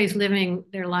think the phrase "living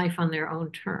their life on their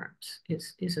own terms"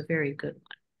 is a very good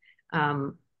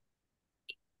one.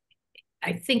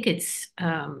 I think it's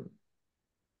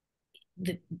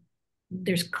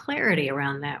there's clarity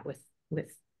around that with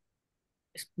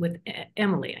with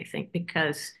Emily, I think,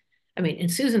 because I mean, in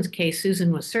Susan's case,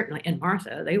 Susan was certainly, and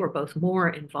Martha, they were both more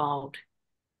involved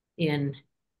in,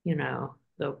 you know,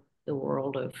 the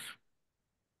world of,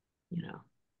 you know,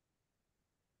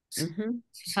 Mm-hmm.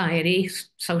 society,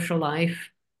 social life,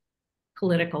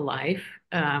 political life.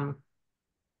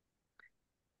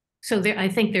 So there, I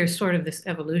think there's sort of this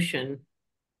evolution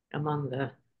among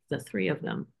the three of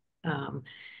them. Um,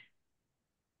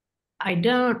 I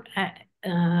don't. I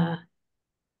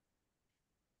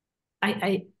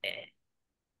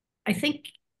I think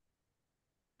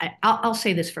I'll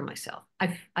say this for myself.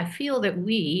 I feel that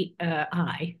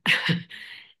I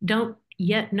don't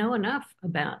yet know enough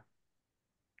about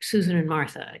Susan and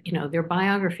Martha. You know, their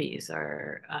biographies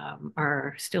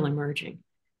are still emerging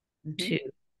Mm-hmm. to,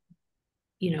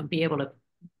 you know, be able to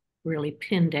really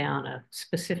pin down a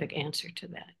specific answer to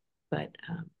that. But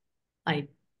I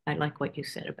I like what you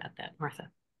said about that,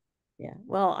 Martha. Yeah.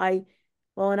 Well,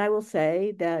 and I will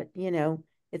say that,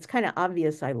 it's kind of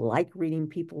obvious I like reading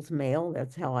people's mail.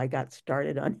 That's how I got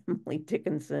started on Emily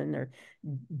Dickinson or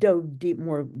dove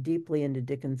more deeply into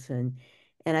Dickinson.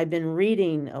 And I've been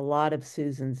reading a lot of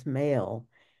Susan's mail.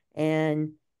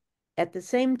 And at the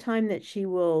same time that she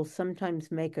will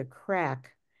sometimes make a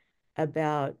crack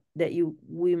about that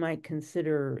we might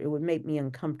consider it would make me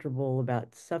uncomfortable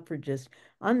about suffragists.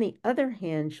 On the other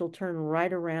hand, she'll turn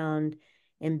right around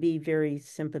and be very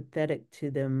sympathetic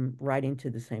to them writing to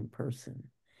the same person.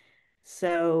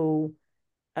 So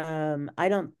I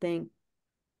don't think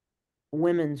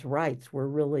women's rights were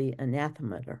really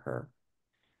anathema to her.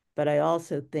 But I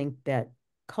also think that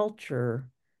culture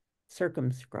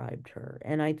circumscribed her.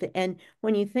 And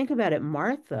when you think about it,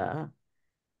 Martha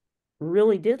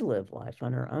really did live life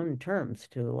on her own terms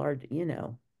to a large, Yeah,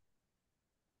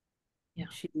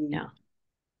 she, yeah.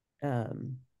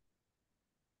 um,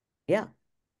 yeah.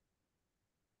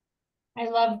 I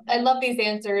love these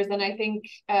answers, and I think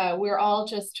we're all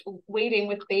just waiting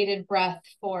with bated breath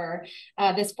for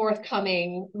this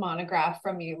forthcoming monograph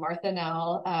from you, Martha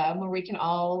Nell, where we can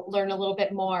all learn a little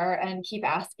bit more and keep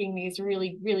asking these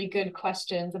really, really good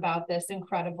questions about this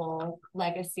incredible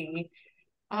legacy.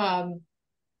 Um,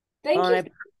 Well, thank and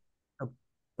you. oh,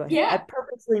 go ahead. I Yeah.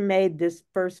 purposely made this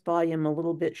first volume a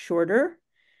little bit shorter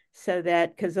so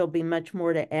that because there'll be much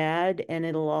more to add, and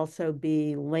it'll also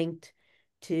be linked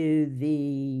to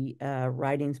the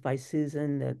writings by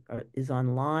Susan that is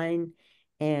online.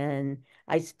 And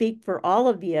I speak for all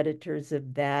of the editors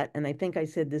of that, and I think I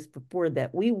said this before,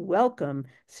 that we welcome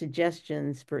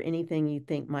suggestions for anything you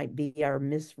think might be our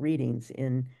misreadings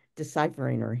in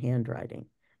deciphering her handwriting.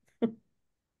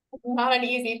 Not an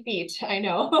easy feat, I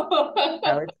know.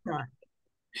 No, it's not.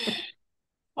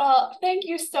 Well, thank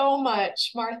you so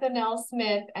much, Martha Nell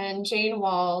Smith and Jane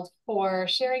Wald, for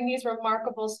sharing these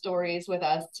remarkable stories with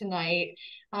us tonight.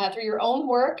 Through your own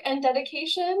work and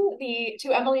dedication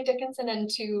to Emily Dickinson and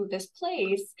to this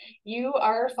place, you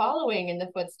are following in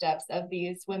the footsteps of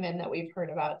these women that we've heard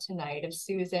about tonight, of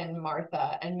Susan,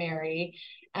 Martha, and Mary.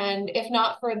 And if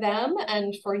not for them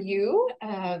and for you,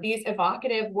 these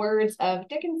evocative words of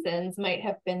Dickinson's might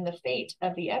have been the fate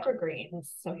of the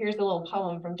Evergreens. So here's a little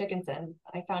poem from Dickinson.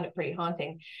 I found it pretty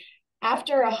haunting.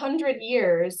 After 100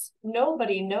 years,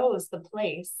 nobody knows the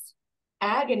place.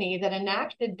 Agony that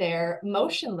enacted there,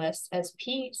 motionless as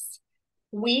peace.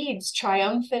 Weeds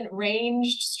triumphant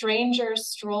ranged, strangers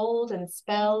strolled and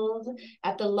spelled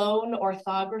at the lone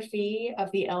orthography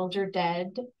of the elder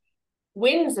dead.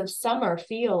 Winds of summer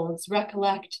fields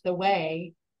recollect the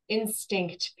way,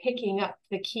 instinct picking up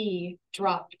the key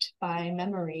dropped by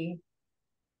memory.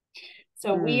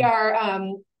 So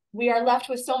Mm. we are left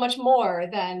with so much more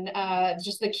than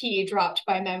just the key dropped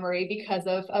by memory because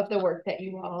of the work that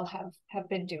you all have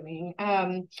been doing.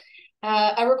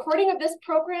 A recording of this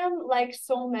program, like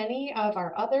so many of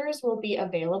our others, will be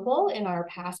available in our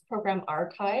past program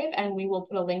archive, and we will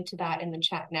put a link to that in the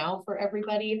chat now for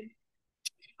everybody.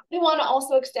 We want to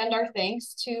also extend our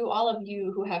thanks to all of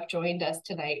you who have joined us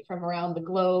tonight from around the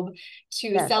globe to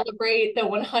Yes. celebrate the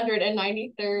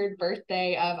 193rd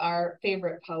birthday of our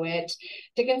favorite poet.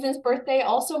 Dickinson's birthday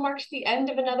also marks the end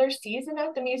of another season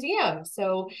at the museum.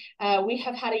 So we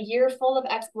have had a year full of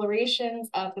explorations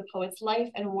of the poet's life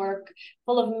and work,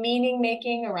 full of meaning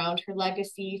making around her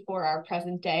legacy for our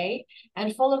present day,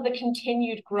 and full of the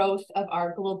continued growth of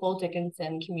our global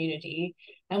Dickinson community.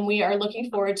 And we are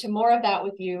looking forward to more of that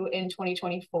with you in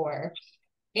 2024.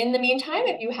 In the meantime,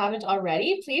 if you haven't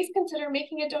already, please consider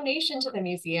making a donation to the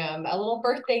museum, a little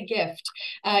birthday gift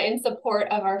in support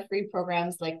of our free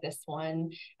programs like this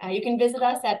one. You can visit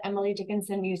us at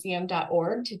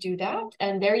emilydickinsonmuseum.org to do that.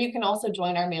 And there you can also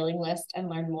join our mailing list and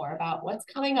learn more about what's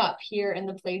coming up here in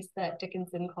the place that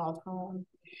Dickinson called home.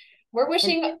 We're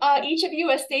wishing each of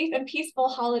you a safe and peaceful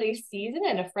holiday season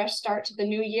and a fresh start to the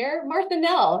new year. Martha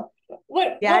Nell,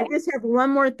 I just have one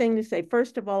more thing to say.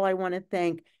 First of all, I want to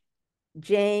thank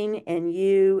Jane and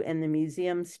you and the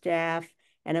museum staff,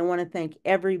 and I want to thank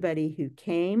everybody who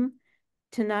came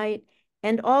tonight.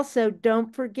 And also,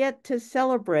 don't forget to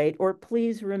celebrate, or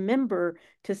please remember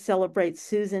to celebrate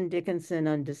Susan Dickinson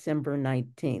on December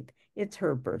 19th. It's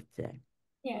her birthday.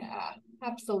 Yeah,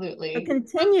 absolutely. So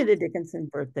continue the Dickinson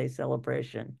birthday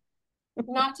celebration.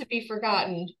 Not to be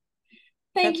forgotten.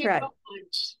 Thank you so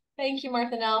much. Thank you,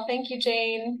 Martha Nell. Thank you,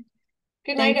 Jane.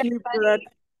 Good night, Thank you, everybody. Brooke.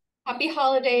 Happy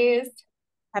holidays.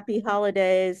 Happy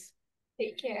holidays.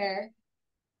 Take care.